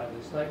do a lot of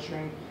this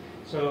lecturing.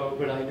 So,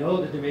 but I know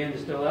the demand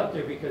is still out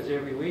there because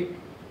every week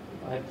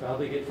I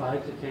probably get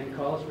 5 to 10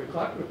 calls for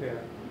clock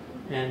repair.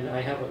 And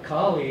I have a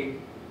colleague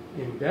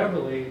in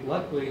Beverly,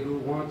 luckily, who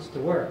wants to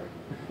work.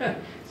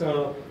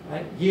 So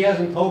he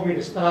hasn't told me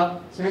to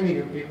stop sending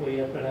him people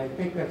yet, but I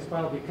think that's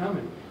probably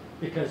coming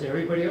because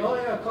everybody, oh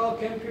yeah, call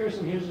Ken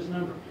Pearson, here's his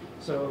number.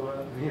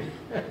 So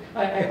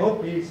I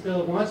hope he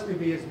still wants to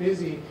be as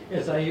busy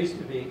as I used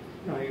to be.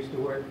 I used to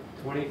work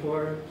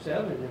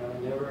 24/7.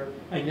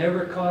 I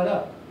never caught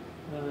up,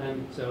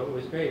 and so it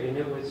was great, and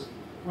it was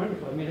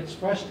wonderful. I mean, it's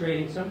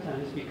frustrating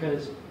sometimes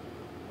because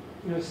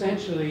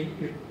essentially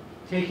you're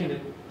taking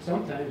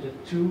sometimes a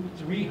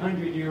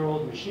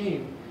 200-300-year-old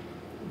machine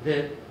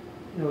that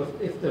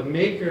if the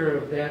maker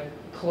of that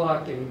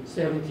clock in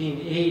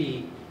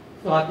 1780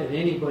 thought that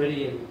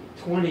anybody in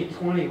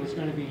 2020 was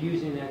going to be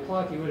using that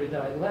clock, he would have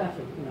died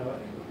laughing.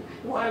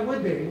 Why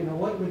would they?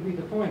 What would be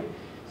the point?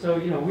 So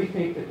we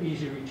think that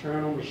these are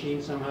eternal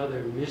machines. Somehow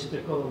they're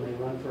mystical and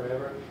they run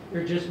forever.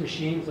 They're just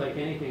machines like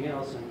anything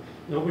else, and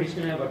nobody's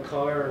going to have a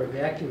car or a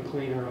vacuum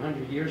cleaner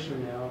 100 years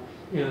from now.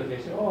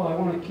 They say, oh, I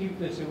want to keep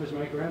this. It was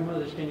my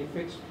grandmother's. Can you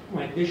fix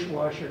my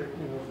dishwasher?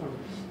 From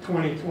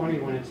 2020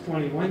 when it's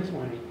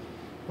 2120.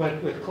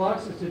 But with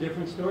clocks, it's a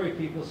different story.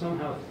 People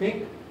somehow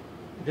think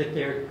that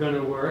they're going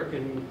to work,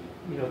 and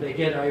they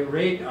get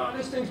irate. Oh,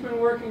 this thing's been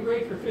working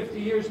great for 50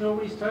 years.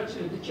 Nobody's touched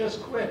it. It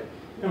just quit.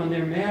 And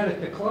they're mad at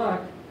the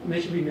clock, and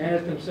they should be mad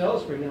at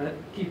themselves for not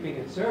keeping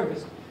it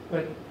serviced.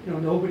 But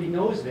nobody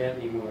knows that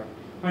anymore.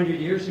 100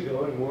 years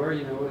ago and more,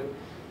 with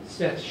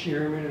Seth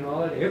Shearman and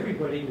all that,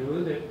 everybody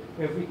knew that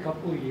every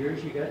couple of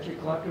years you got your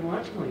clock and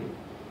watch cleaned.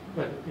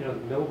 But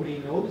nobody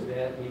knows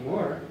that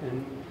anymore,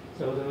 and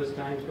so those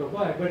times go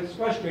by. But it's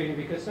frustrating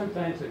because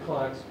sometimes the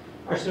clocks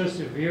are so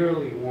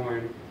severely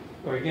worn.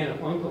 Or again,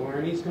 if Uncle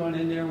Ernie's gone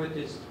in there with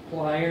his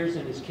pliers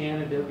and his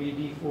can of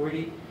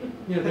WD-40,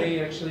 they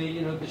actually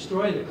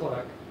destroy the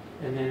clock,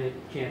 and then it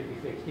can't be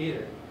fixed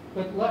either.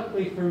 But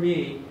luckily for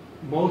me,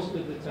 most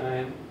of the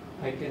time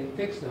I can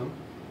fix them,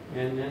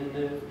 and then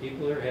the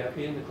people are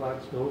happy and the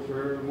clocks go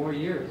for more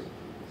years.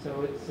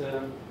 So it's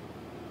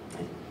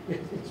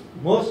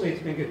mostly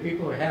it's been good.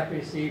 People are happy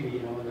to see me,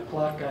 when the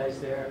clock guy's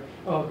there.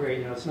 Oh,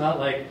 great, it's not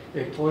like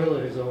their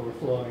toilet is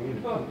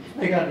overflowing,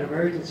 They got an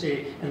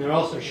emergency, and they're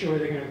also sure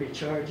they're going to be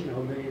charged,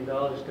 $1 million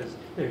because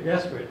they're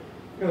desperate.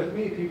 With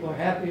me, people are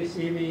happy to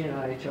see me, and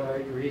I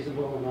charge a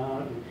reasonable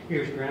amount. And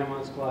here's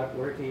Grandma's clock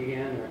working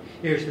again, or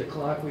here's the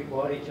clock we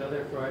bought each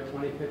other for our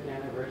 25th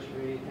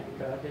anniversary. Thank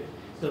God there's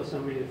still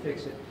somebody to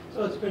fix it.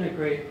 So it's been a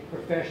great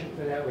profession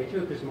for that way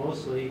too, because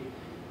mostly,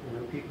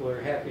 people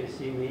are happy to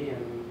see me,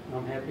 and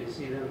I'm happy to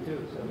see them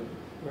too. So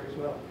it works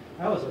well.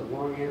 That was a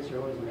long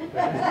answer, wasn't it?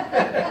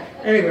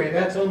 Anyway,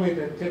 that's only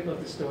the tip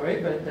of the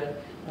story, but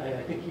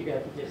I think you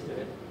got the gist of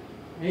it.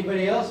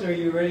 Anybody else, or are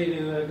you ready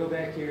to go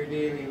back to your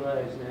daily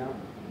lives now?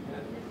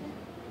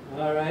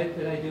 All right,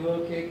 did I do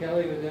okay,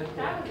 Kelly, with that?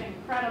 That was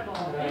incredible.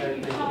 All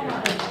right,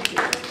 Thank you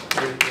so much.